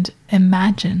 and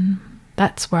imagine?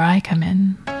 That's where I come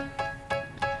in.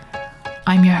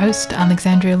 I'm your host,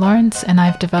 Alexandria Lawrence, and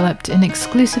I've developed an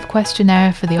exclusive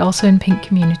questionnaire for the Also in Pink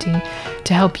community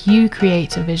to help you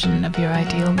create a vision of your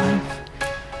ideal life.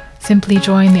 Simply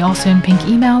join the Also in Pink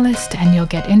email list and you'll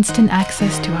get instant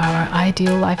access to our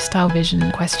Ideal Lifestyle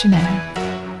Vision questionnaire.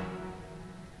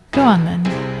 Go on then.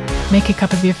 Make a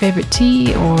cup of your favorite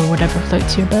tea or whatever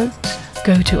floats your boat.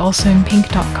 Go to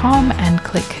alsoinpink.com and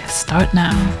click Start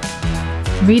Now.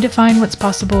 Redefine what's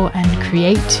possible and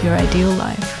create your ideal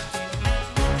life.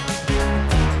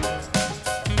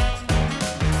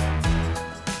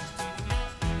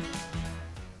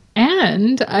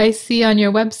 And I see on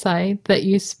your website that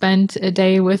you spent a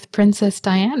day with Princess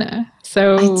Diana.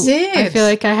 So I did. I feel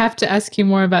like I have to ask you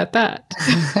more about that.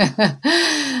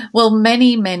 Well,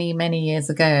 many, many, many years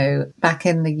ago, back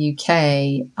in the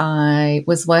UK, I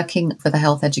was working for the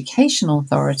Health Education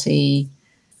Authority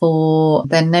for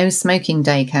their No Smoking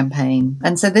Day campaign.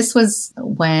 And so this was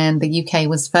when the UK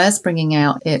was first bringing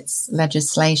out its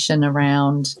legislation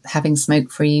around having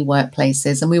smoke-free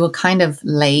workplaces. And we were kind of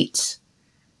late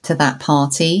to that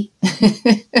party.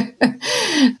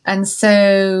 And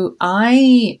so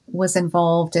I was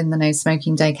involved in the No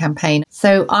Smoking Day campaign.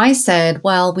 So I said,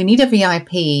 well, we need a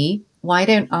VIP. Why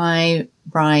don't I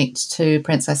write to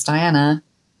Princess Diana?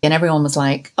 And everyone was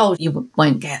like, oh, you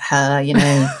won't get her, you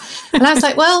know. And I was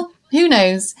like, well, who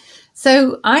knows?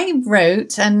 So I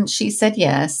wrote and she said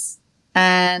yes.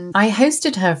 And I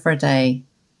hosted her for a day.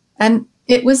 And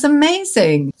it was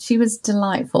amazing. She was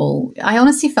delightful. I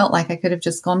honestly felt like I could have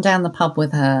just gone down the pub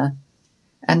with her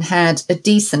and had a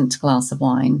decent glass of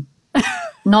wine,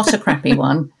 not a crappy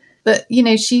one. But, you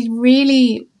know, she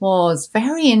really was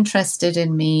very interested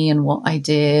in me and what I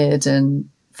did and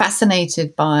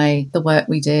fascinated by the work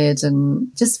we did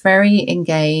and just very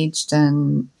engaged.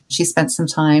 And she spent some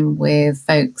time with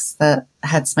folks that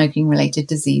had smoking related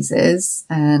diseases.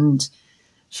 And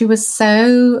she was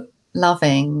so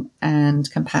loving and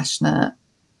compassionate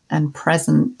and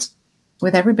present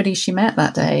with everybody she met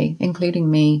that day, including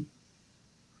me.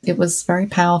 It was very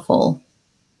powerful.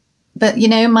 But, you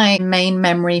know, my main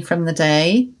memory from the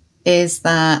day is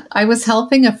that I was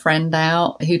helping a friend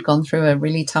out who'd gone through a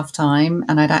really tough time.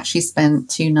 And I'd actually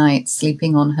spent 2 nights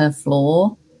sleeping on her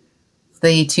floor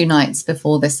the 2 nights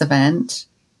before this event.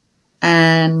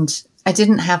 And I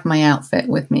didn't have my outfit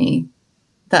with me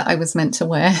that I was meant to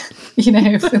wear, you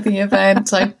know, for the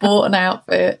event. I bought an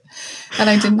outfit and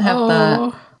I didn't have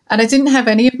that. And I didn't have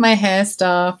any of my hair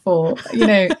stuff or, you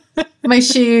know, my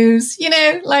shoes, you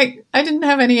know, like I didn't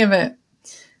have any of it.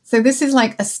 So this is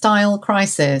like a style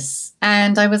crisis.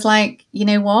 And I was like, you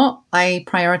know what? I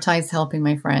prioritize helping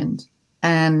my friend.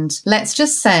 And let's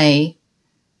just say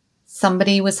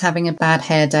somebody was having a bad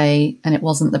hair day and it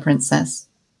wasn't the princess.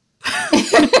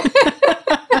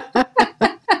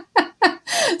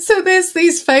 So there's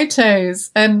these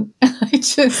photos and I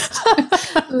just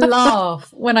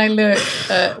laugh when I look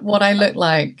at what I look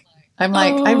like. I'm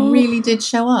like, I really did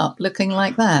show up looking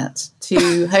like that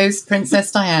to host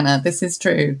Princess Diana. This is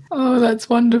true. Oh, that's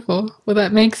wonderful. Well,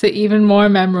 that makes it even more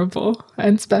memorable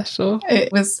and special.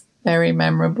 It was very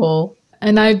memorable.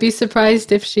 And I'd be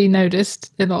surprised if she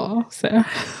noticed it all. So,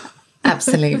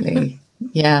 absolutely.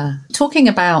 Yeah. Talking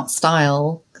about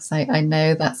style, because I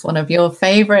know that's one of your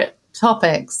favorite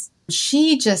topics.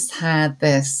 She just had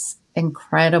this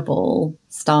incredible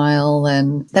style.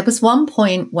 And there was one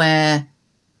point where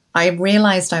I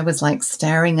realized I was like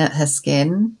staring at her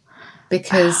skin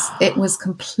because it was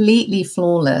completely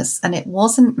flawless and it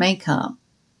wasn't makeup.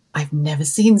 I've never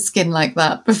seen skin like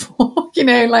that before, you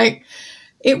know, like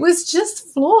it was just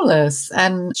flawless.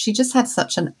 And she just had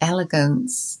such an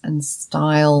elegance and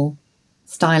stylishness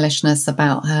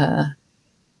about her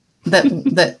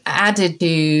that added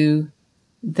to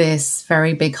this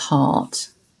very big heart.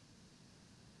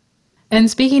 And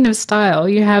speaking of style,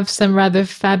 you have some rather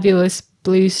fabulous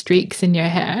blue streaks in your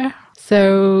hair.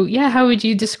 So, yeah, how would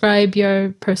you describe your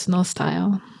personal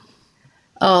style?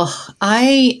 Oh,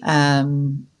 I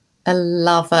am a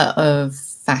lover of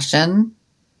fashion.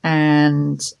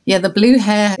 And yeah, the blue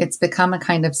hair, it's become a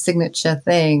kind of signature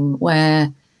thing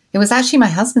where it was actually my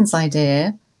husband's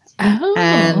idea. Oh.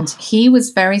 And he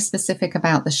was very specific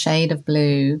about the shade of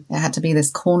blue. It had to be this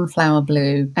cornflower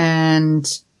blue. And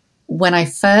when I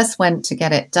first went to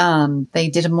get it done, they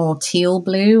did a more teal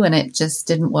blue and it just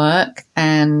didn't work.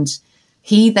 And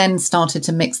he then started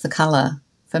to mix the color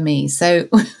for me. So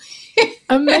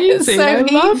amazing. So I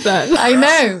love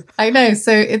that. I know.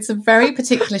 So it's a very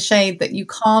particular shade that you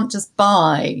can't just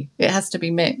buy. It has to be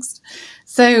mixed.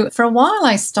 So for a while,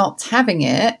 I stopped having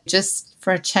it just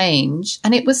for a change.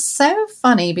 And it was so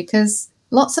funny because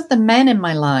lots of the men in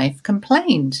my life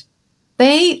complained.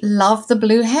 They love the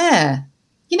blue hair,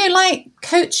 you know, like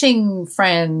coaching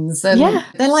friends. And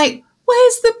they're like,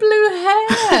 where's the blue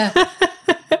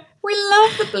hair? We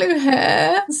love the blue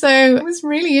hair. So it was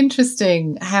really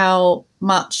interesting how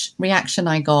much reaction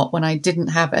I got when I didn't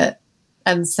have it.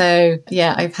 And so,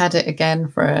 yeah, I've had it again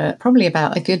for probably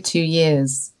about a good 2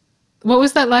 years. What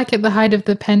was that like at the height of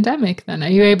the pandemic then? Are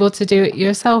you able to do it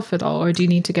yourself at all, or do you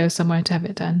need to go somewhere to have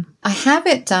it done? I have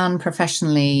it done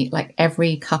professionally like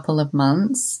every couple of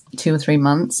months, 2 or 3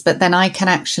 months, but then I can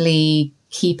actually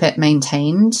keep it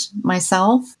maintained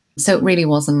myself. So it really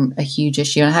wasn't a huge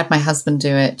issue. I had my husband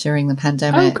do it during the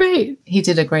pandemic. Oh, great. He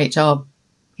did a great job.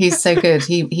 He's so good.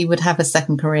 He would have a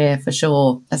second career for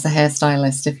sure as a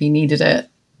hairstylist if he needed it.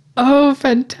 Oh,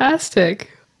 fantastic.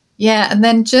 Yeah. And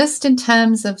then just in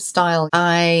terms of style,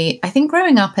 I think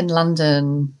growing up in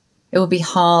London, it would be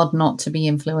hard not to be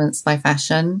influenced by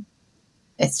fashion.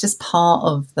 It's just part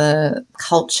of the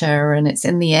culture and it's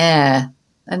in the air.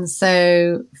 And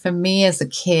so for me as a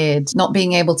kid, not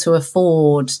being able to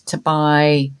afford to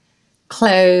buy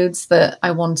clothes that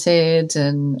I wanted,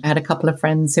 and I had a couple of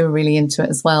friends who were really into it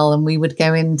as well. And we would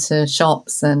go into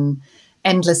shops and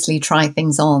endlessly try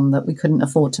things on that we couldn't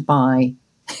afford to buy.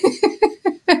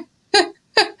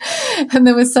 And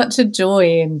there was such a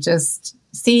joy in just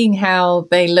seeing how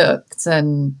they looked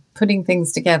and putting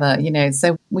things together, you know.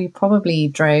 So we probably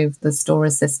drove the store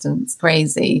assistants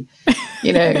crazy,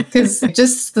 you know, because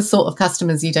just the sort of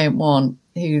customers you don't want,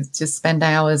 who just spend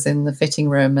hours in the fitting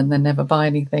room and then never buy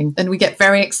anything. And we get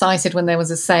very excited when there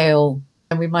was a sale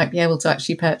and we might be able to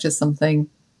actually purchase something.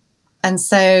 And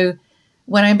so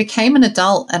when I became an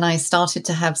adult and I started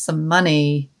to have some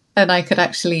money and I could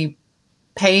actually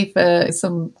pay for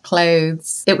some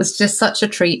clothes, it was just such a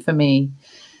treat for me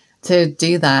to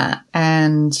do that.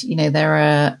 And, you know, there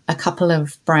are a couple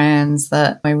of brands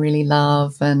that I really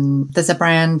love. And there's a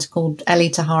brand called Eli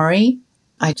Tahari.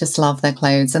 I just love their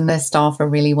clothes and their staff are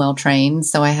really well trained.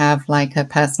 So I have like a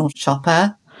personal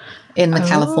shopper in the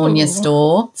California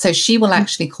store. So she will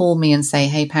actually call me and say,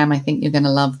 hey, Pam, I think you're going to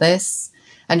love this.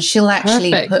 And she'll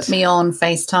actually put me on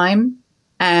FaceTime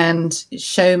and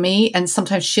show me. And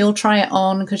sometimes she'll try it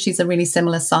on because she's a really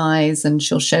similar size and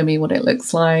she'll show me what it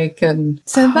looks like. And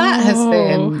so that has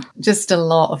been just a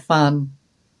lot of fun.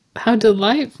 How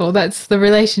delightful. That's the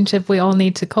relationship we all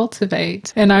need to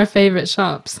cultivate in our favorite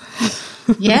shops.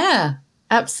 Yeah,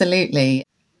 absolutely.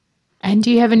 And do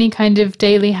you have any kind of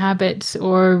daily habit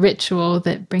or ritual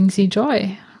that brings you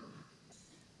joy?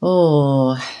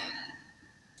 Oh,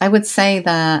 I would say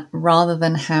that rather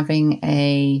than having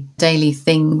a daily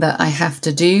thing that I have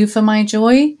to do for my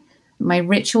joy, my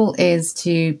ritual is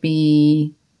to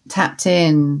be tapped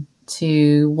in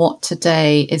to what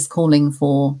today is calling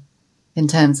for in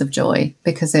terms of joy,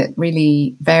 because it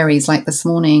really varies. Like this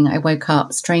morning, I woke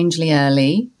up strangely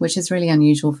early, which is really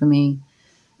unusual for me.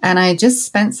 And I just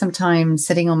spent some time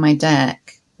sitting on my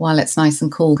deck while it's nice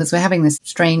and cool, because we're having this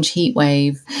strange heat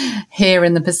wave here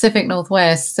in the Pacific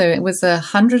Northwest. So it was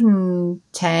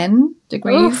 110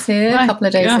 degrees here a couple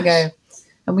of days ago.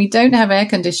 And we don't have air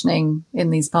conditioning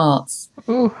in these parts.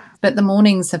 But the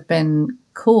mornings have been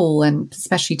cool, and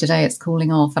especially today it's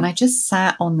cooling off. And I just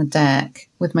sat on the deck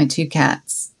with my 2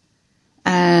 cats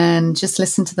and just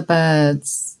listened to the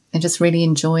birds and just really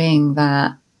enjoying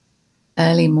that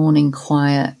early morning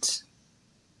quiet.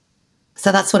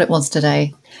 So that's what it was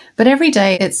today. But every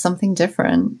day it's something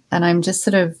different. And I'm just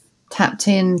sort of tapped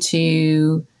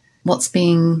into what's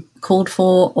being called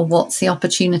for or what's the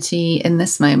opportunity in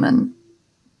this moment.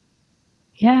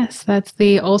 Yes, that's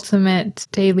the ultimate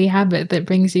daily habit that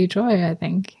brings you joy, I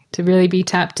think, to really be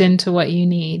tapped into what you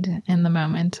need in the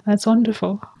moment. That's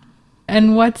wonderful.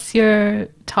 And what's your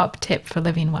top tip for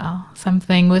living well?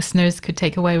 Something listeners could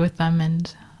take away with them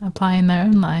and apply in their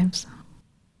own lives.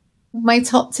 My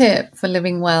top tip for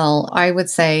living well, I would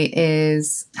say,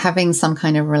 is having some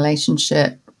kind of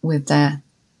relationship with death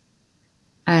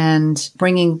and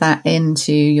bringing that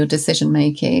into your decision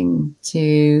making,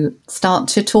 to start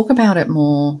to talk about it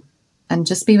more and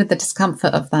just be with the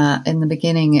discomfort of that. In the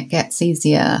beginning, it gets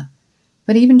easier.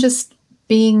 But even just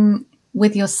being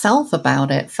with yourself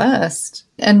about it first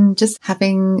and just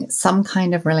having some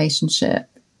kind of relationship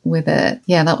with it.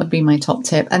 Yeah, that would be my top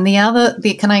tip. And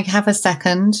can I have a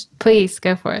second? Please,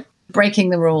 go for it. Breaking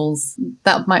the rules.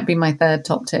 That might be my third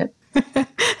top tip.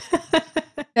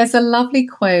 There's a lovely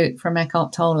quote from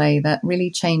Eckhart Tolle that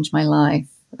really changed my life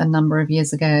a number of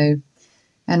years ago.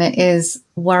 And it is,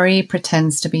 worry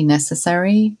pretends to be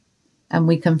necessary and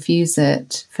we confuse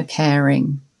it for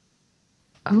caring.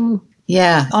 Oh,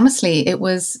 yeah. Honestly, it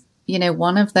was,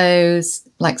 one of those,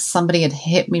 like somebody had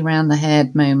hit me round the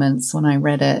head moments when I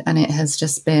read it. And it has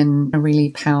just been a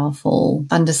really powerful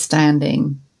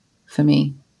understanding for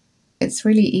me. It's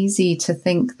really easy to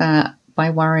think that by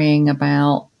worrying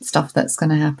about stuff that's going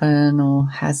to happen or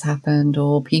has happened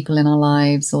or people in our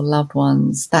lives or loved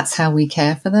ones, that's how we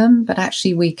care for them. But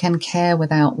actually, we can care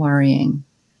without worrying.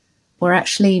 We're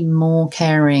actually more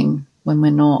caring when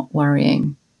we're not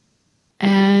worrying.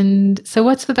 And so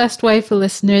what's the best way for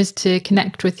listeners to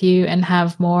connect with you and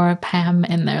have more Pam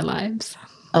in their lives?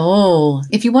 Oh,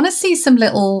 if you want to see some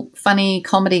little funny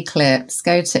comedy clips,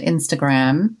 go to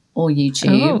Instagram or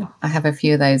YouTube. I have a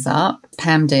few of those up.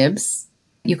 Pam Dibbs.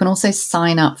 You can also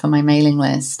sign up for my mailing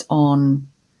list on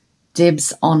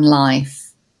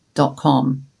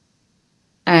dibsonlife.com.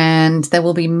 And there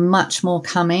will be much more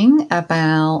coming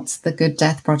about the Good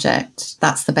Death Project.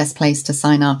 That's the best place to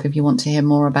sign up if you want to hear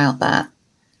more about that.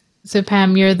 So,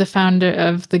 Pam, you're the founder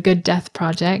of the Good Death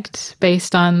Project,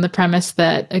 based on the premise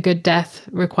that a good death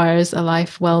requires a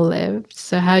life well lived.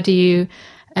 So how do you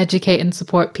educate and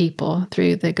support people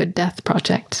through the Good Death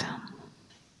Project?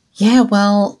 Yeah,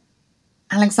 well,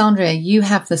 Alexandria, you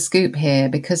have the scoop here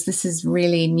because this is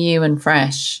really new and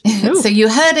fresh. So you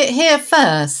heard it here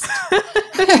first.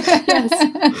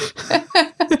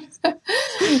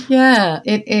 Yeah,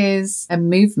 it is a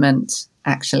movement,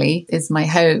 actually, is my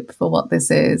hope for what this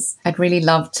is. I'd really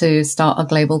love to start a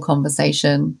global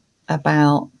conversation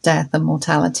about death and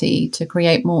mortality to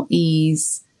create more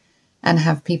ease and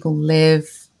have people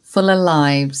live fuller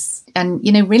lives. And,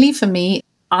 really for me,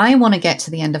 I want to get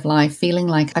to the end of life feeling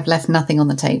like I've left nothing on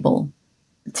the table.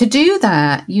 To do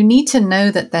that, you need to know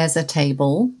that there's a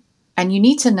table and you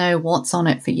need to know what's on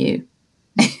it for you.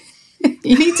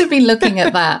 You need to be looking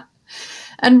at that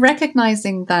and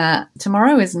recognizing that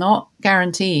tomorrow is not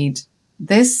guaranteed.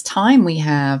 This time we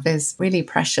have is really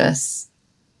precious.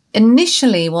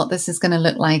 Initially, what this is going to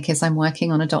look like is I'm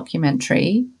working on a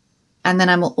documentary, and then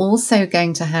I'm also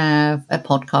going to have a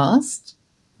podcast.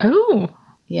 Oh,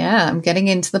 yeah, I'm getting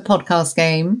into the podcast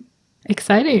game.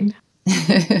 Exciting.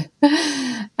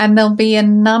 And there'll be a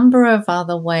number of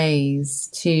other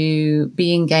ways to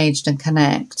be engaged and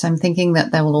connect. I'm thinking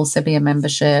that there will also be a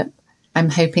membership. I'm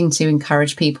hoping to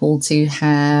encourage people to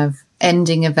have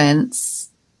ending events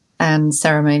and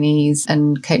ceremonies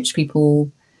and coach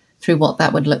people through what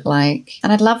that would look like.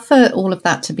 And I'd love for all of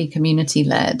that to be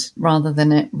community-led rather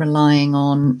than it relying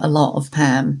on a lot of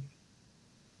Pam.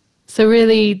 So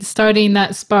really starting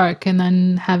that spark and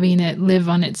then having it live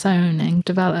on its own and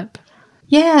develop.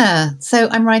 Yeah. So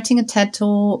I'm writing a TED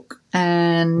Talk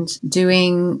and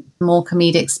doing more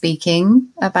comedic speaking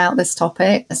about this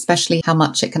topic, especially how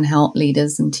much it can help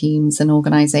leaders and teams and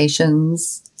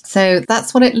organizations. So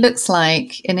that's what it looks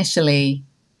like initially.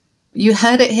 You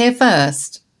heard it here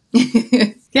first.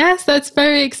 Yes, that's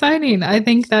very exciting. I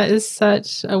think that is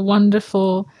such a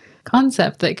wonderful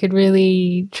concept that could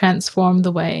really transform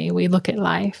the way we look at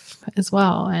life as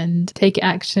well and take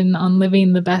action on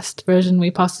living the best version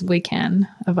we possibly can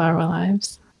of our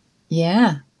lives.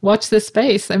 Yeah. Watch this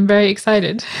space. I'm very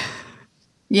excited.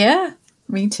 Yeah,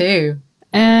 me too.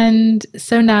 And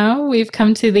so now we've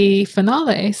come to the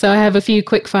finale. So I have a few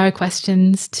quick fire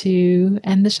questions to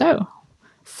end the show.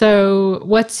 So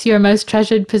what's your most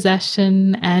treasured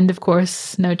possession? And of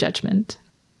course, no judgment.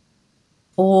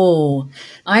 Oh,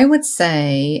 I would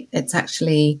say it's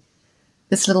actually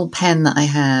this little pen that I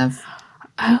have.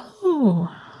 Oh.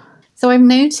 So I've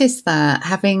noticed that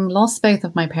having lost both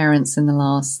of my parents in the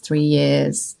last 3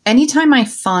 years, anytime I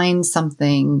find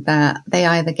something that they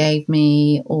either gave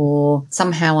me or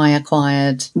somehow I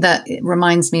acquired that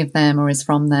reminds me of them or is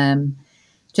from them,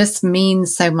 just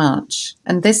means so much.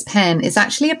 And this pen is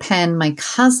actually a pen my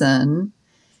cousin,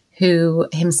 who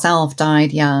himself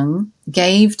died young,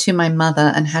 gave to my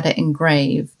mother and had it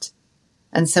engraved.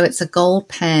 And so it's a gold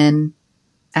pen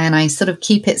and I sort of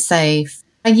keep it safe.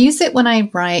 I use it when I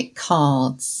write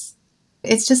cards.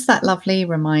 It's just that lovely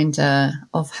reminder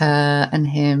of her and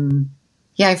him.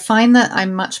 Yeah, I find that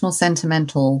I'm much more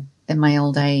sentimental in my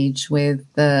old age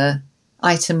with the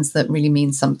items that really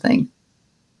mean something.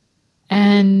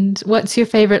 And what's your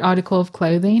favorite article of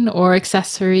clothing or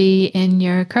accessory in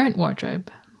your current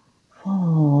wardrobe?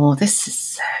 Oh, this is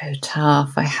so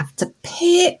tough. I have to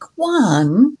pick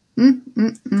one.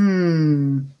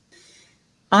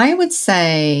 I would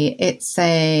say it's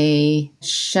a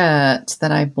shirt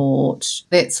that I bought.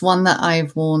 It's one that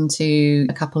I've worn to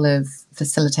a couple of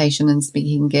facilitation and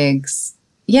speaking gigs.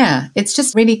 Yeah, it's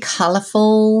just really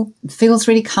colourful. It feels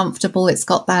really comfortable. It's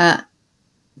got that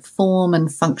form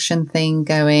and function thing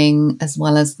going as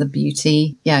well as the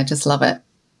beauty. Yeah, I just love it.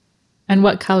 And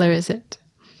what color is it?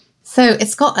 So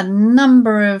it's got a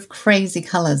number of crazy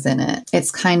colours in it.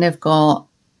 It's kind of got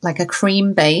like a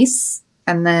cream base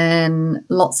and then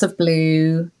lots of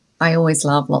blue. I always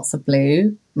love lots of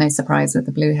blue. No surprise with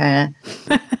the blue hair.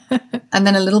 And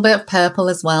then a little bit of purple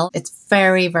as well. It's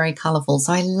very, very colourful.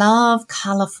 So I love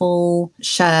colourful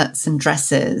shirts and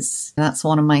dresses. That's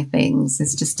one of my things,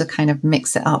 is just to kind of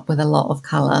mix it up with a lot of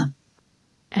colour.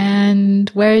 And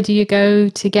where do you go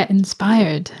to get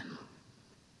inspired?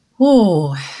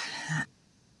 Oh,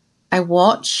 I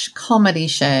watch comedy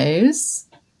shows.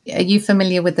 Are you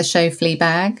familiar with the show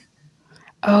Fleabag?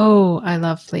 Oh, I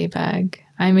love Fleabag.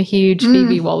 I'm a huge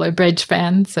Phoebe Waller-Bridge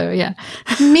fan, so yeah.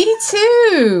 Me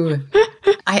too.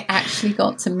 I actually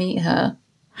got to meet her.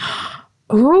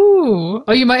 Ooh.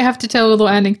 Oh, you might have to tell a little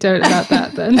anecdote about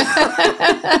that then.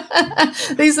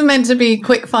 These are meant to be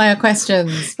quick fire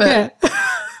questions. But Yeah.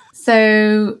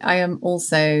 So I am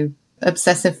also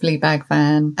obsessive Fleabag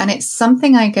fan. And it's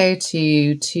something I go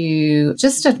to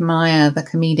just admire the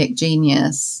comedic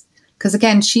genius. Because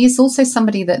again, she's also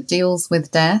somebody that deals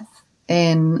with death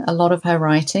in a lot of her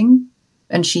writing.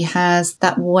 And she has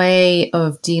that way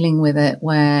of dealing with it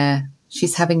where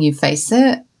she's having you face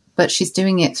it, but she's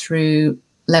doing it through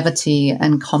levity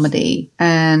and comedy.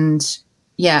 And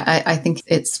yeah, I think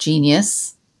it's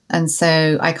genius. And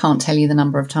so I can't tell you the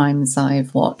number of times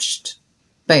I've watched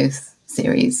both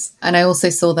series. And I also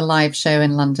saw the live show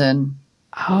in London.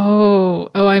 Oh,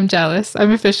 I'm jealous.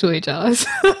 I'm officially jealous.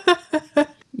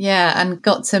 Yeah, and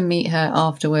got to meet her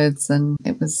afterwards. And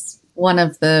it was one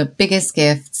of the biggest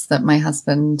gifts that my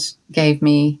husband gave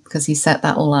me because he set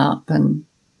that all up and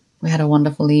we had a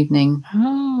wonderful evening.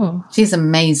 Oh. She's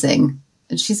amazing.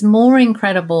 And she's more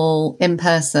incredible in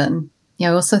person. I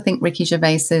also think Ricky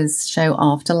Gervais's show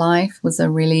Afterlife was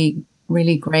a really,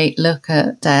 really great look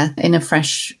at death in a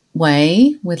fresh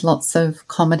way with lots of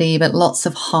comedy, but lots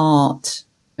of heart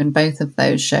in both of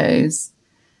those shows.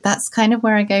 That's kind of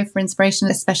where I go for inspiration,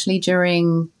 especially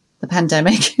during the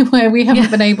pandemic where we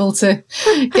haven't been able to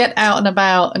get out and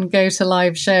about and go to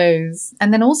live shows.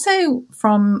 And then also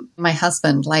from my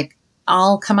husband, like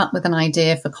I'll come up with an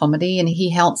idea for comedy and he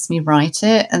helps me write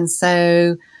it. And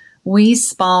so we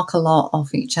spark a lot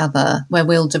off each other where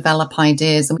we'll develop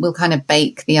ideas and we'll kind of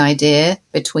bake the idea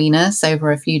between us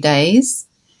over a few days.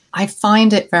 I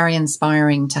find it very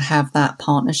inspiring to have that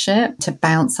partnership, to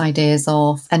bounce ideas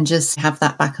off and just have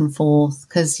that back and forth.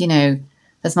 Because,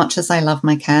 as much as I love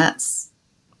my cats,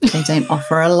 they don't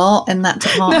offer a lot in that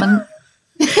department.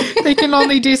 They can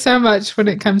only do so much when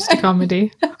it comes to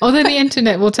comedy. Although the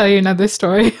internet will tell you another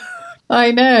story.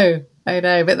 I know.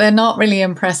 But they're not really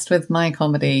impressed with my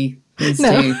comedy, these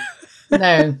two.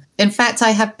 No. In fact,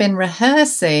 I have been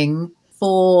rehearsing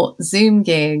for Zoom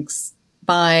gigs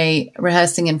by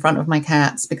rehearsing in front of my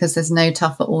cats because there's no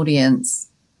tougher audience.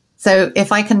 So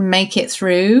if I can make it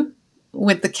through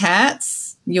with the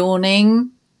cats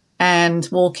yawning and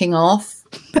walking off,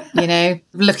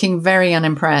 looking very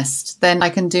unimpressed, then I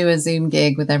can do a Zoom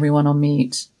gig with everyone on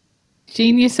mute.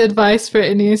 Genius advice for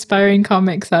any aspiring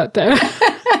comics out there.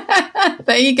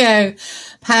 There you go.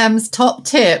 Pam's top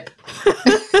tip.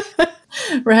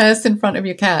 Rehearse in front of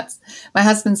your cats. My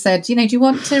husband said, do you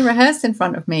want to rehearse in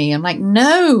front of me? I'm like,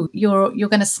 no, you're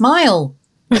going to smile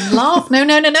and laugh.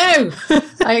 No.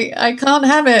 I can't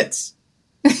have it.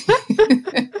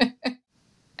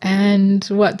 And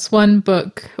what's one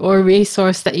book or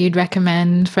resource that you'd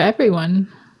recommend for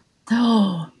everyone?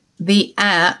 Oh, the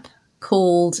app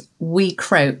called We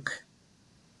Croak.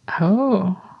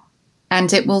 Oh.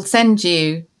 And it will send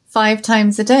you 5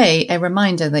 times a day a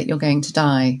reminder that you're going to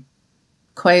die.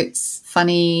 Quotes,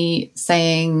 funny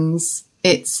sayings.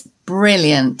 It's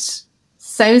brilliant.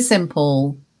 So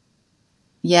simple,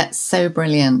 yet so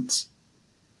brilliant.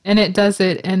 And it does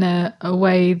it in a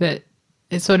way that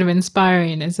is sort of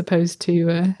inspiring as opposed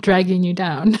to dragging you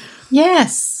down.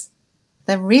 Yes.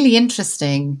 They're really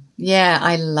interesting. Yeah,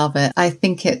 I love it. I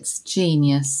think it's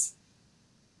genius.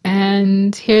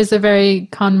 And here's a very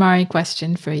KonMari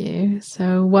question for you.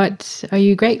 So what are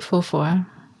you grateful for?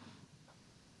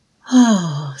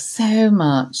 Oh, so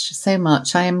much.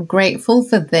 I am grateful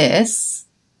for this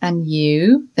and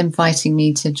you inviting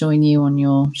me to join you on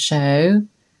your show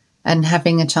and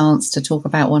having a chance to talk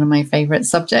about one of my favorite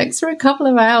subjects for a couple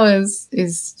of hours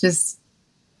is just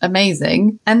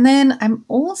amazing. And then I'm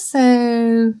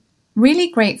also really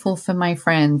grateful for my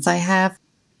friends. I have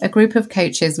a group of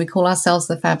coaches. We call ourselves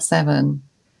the Fab Seven.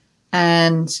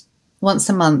 And once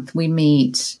a month we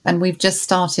meet, and we've just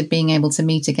started being able to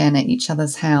meet again at each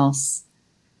other's house.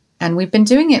 And we've been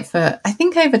doing it for, I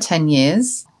think, over 10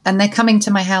 years. And they're coming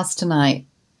to my house tonight.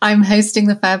 I'm hosting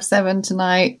the Fab Seven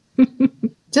tonight.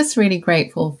 Just really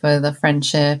grateful for the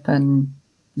friendship and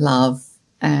love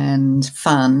and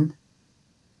fun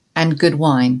and good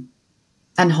wine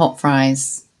and hot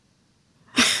fries.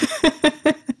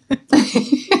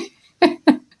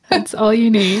 That's all you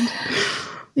need.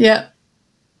 Yeah.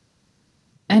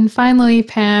 And finally,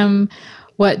 Pam,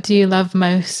 what do you love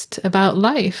most about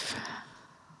life?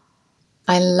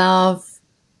 I love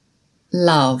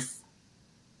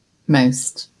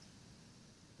most.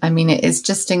 I mean, it is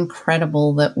just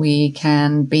incredible that we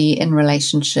can be in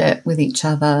relationship with each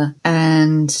other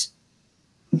and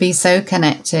be so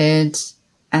connected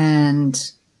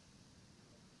and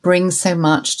bring so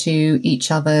much to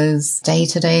each other's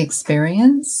day-to-day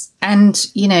experience. And,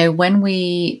 you know, when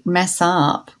we mess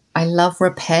up, I love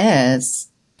repairs.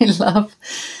 I love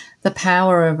the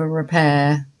power of a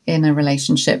repair in a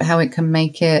relationship, how it can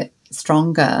make it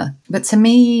stronger. But to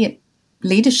me,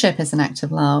 leadership is an act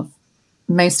of love.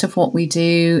 Most of what we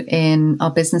do in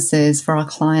our businesses for our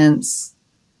clients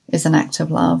is an act of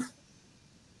love.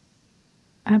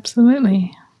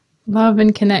 Absolutely. Love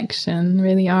and connection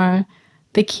really are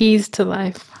the keys to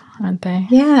life, aren't they?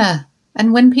 Yeah.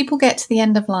 And when people get to the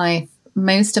end of life,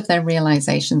 most of their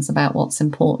realizations about what's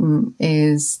important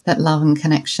is that love and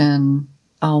connection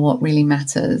are what really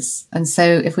matters. And so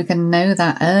if we can know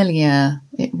that earlier,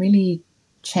 it really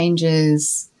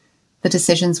changes the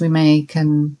decisions we make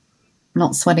and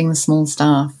not sweating the small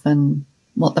stuff and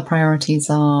what the priorities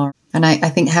are. And I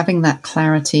think having that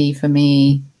clarity for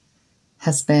me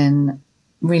has been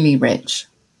really rich.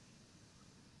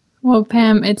 Well,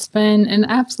 Pam, it's been an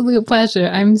absolute pleasure.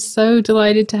 I'm so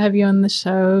delighted to have you on the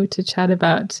show to chat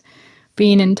about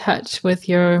being in touch with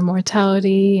your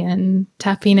mortality and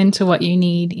tapping into what you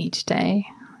need each day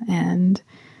and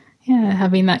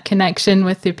having that connection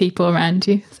with the people around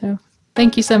you. So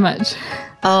thank you so much.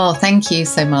 Oh, thank you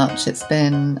so much. It's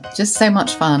been just so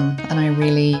much fun and I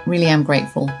really, really am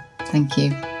grateful. Thank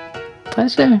you.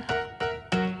 Pleasure.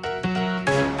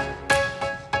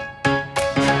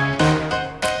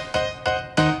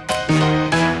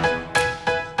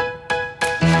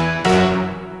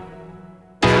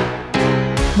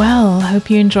 Well,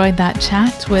 hope you enjoyed that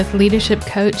chat with leadership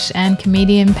coach and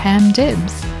comedian Pam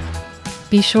Dibbs.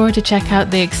 Be sure to check out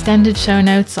the extended show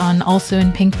notes on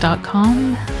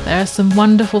alsoinpink.com. There are some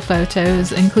wonderful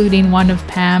photos, including one of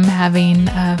Pam having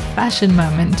a fashion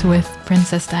moment with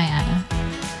Princess Diana.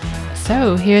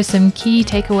 So here's some key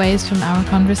takeaways from our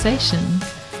conversation.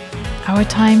 Our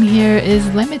time here is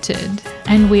limited,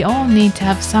 and we all need to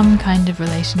have some kind of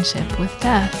relationship with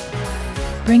death.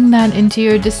 Bring that into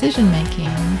your decision-making.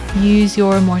 Use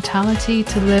your mortality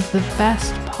to live the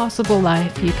best possible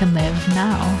life you can live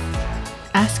now.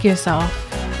 Ask yourself,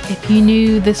 if you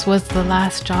knew this was the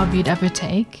last job you'd ever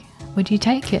take, would you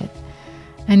take it?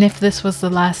 And if this was the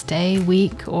last day,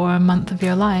 week, or month of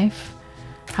your life,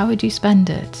 how would you spend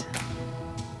it?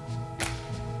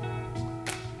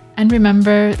 And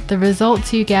remember, the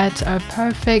results you get are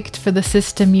perfect for the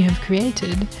system you have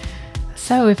created.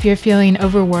 So if you're feeling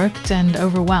overworked and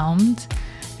overwhelmed,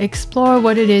 explore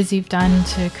what it is you've done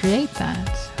to create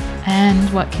that,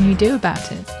 and what can you do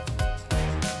about it.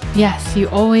 Yes, you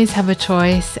always have a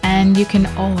choice, and you can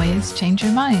always change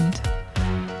your mind.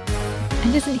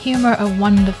 And isn't humor a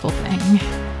wonderful thing?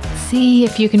 See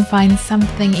if you can find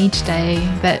something each day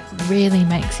that really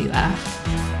makes you laugh.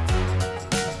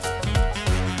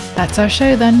 That's our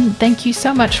show then. Thank you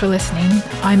so much for listening.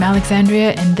 I'm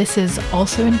Alexandria, and this is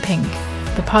Also in Pink,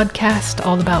 the podcast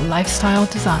all about lifestyle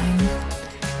design.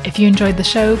 If you enjoyed the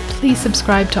show, please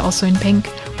subscribe to Also in Pink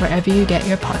wherever you get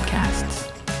your podcasts.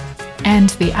 And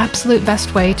the absolute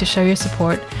best way to show your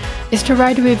support is to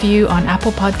write a review on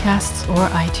Apple Podcasts or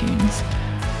iTunes.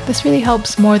 This really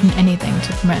helps more than anything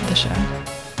to promote the show.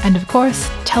 And of course,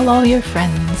 tell all your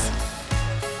friends.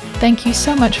 Thank you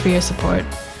so much for your support.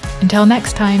 Until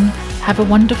next time, have a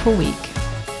wonderful week.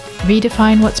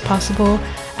 Redefine what's possible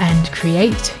and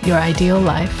create your ideal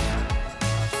life.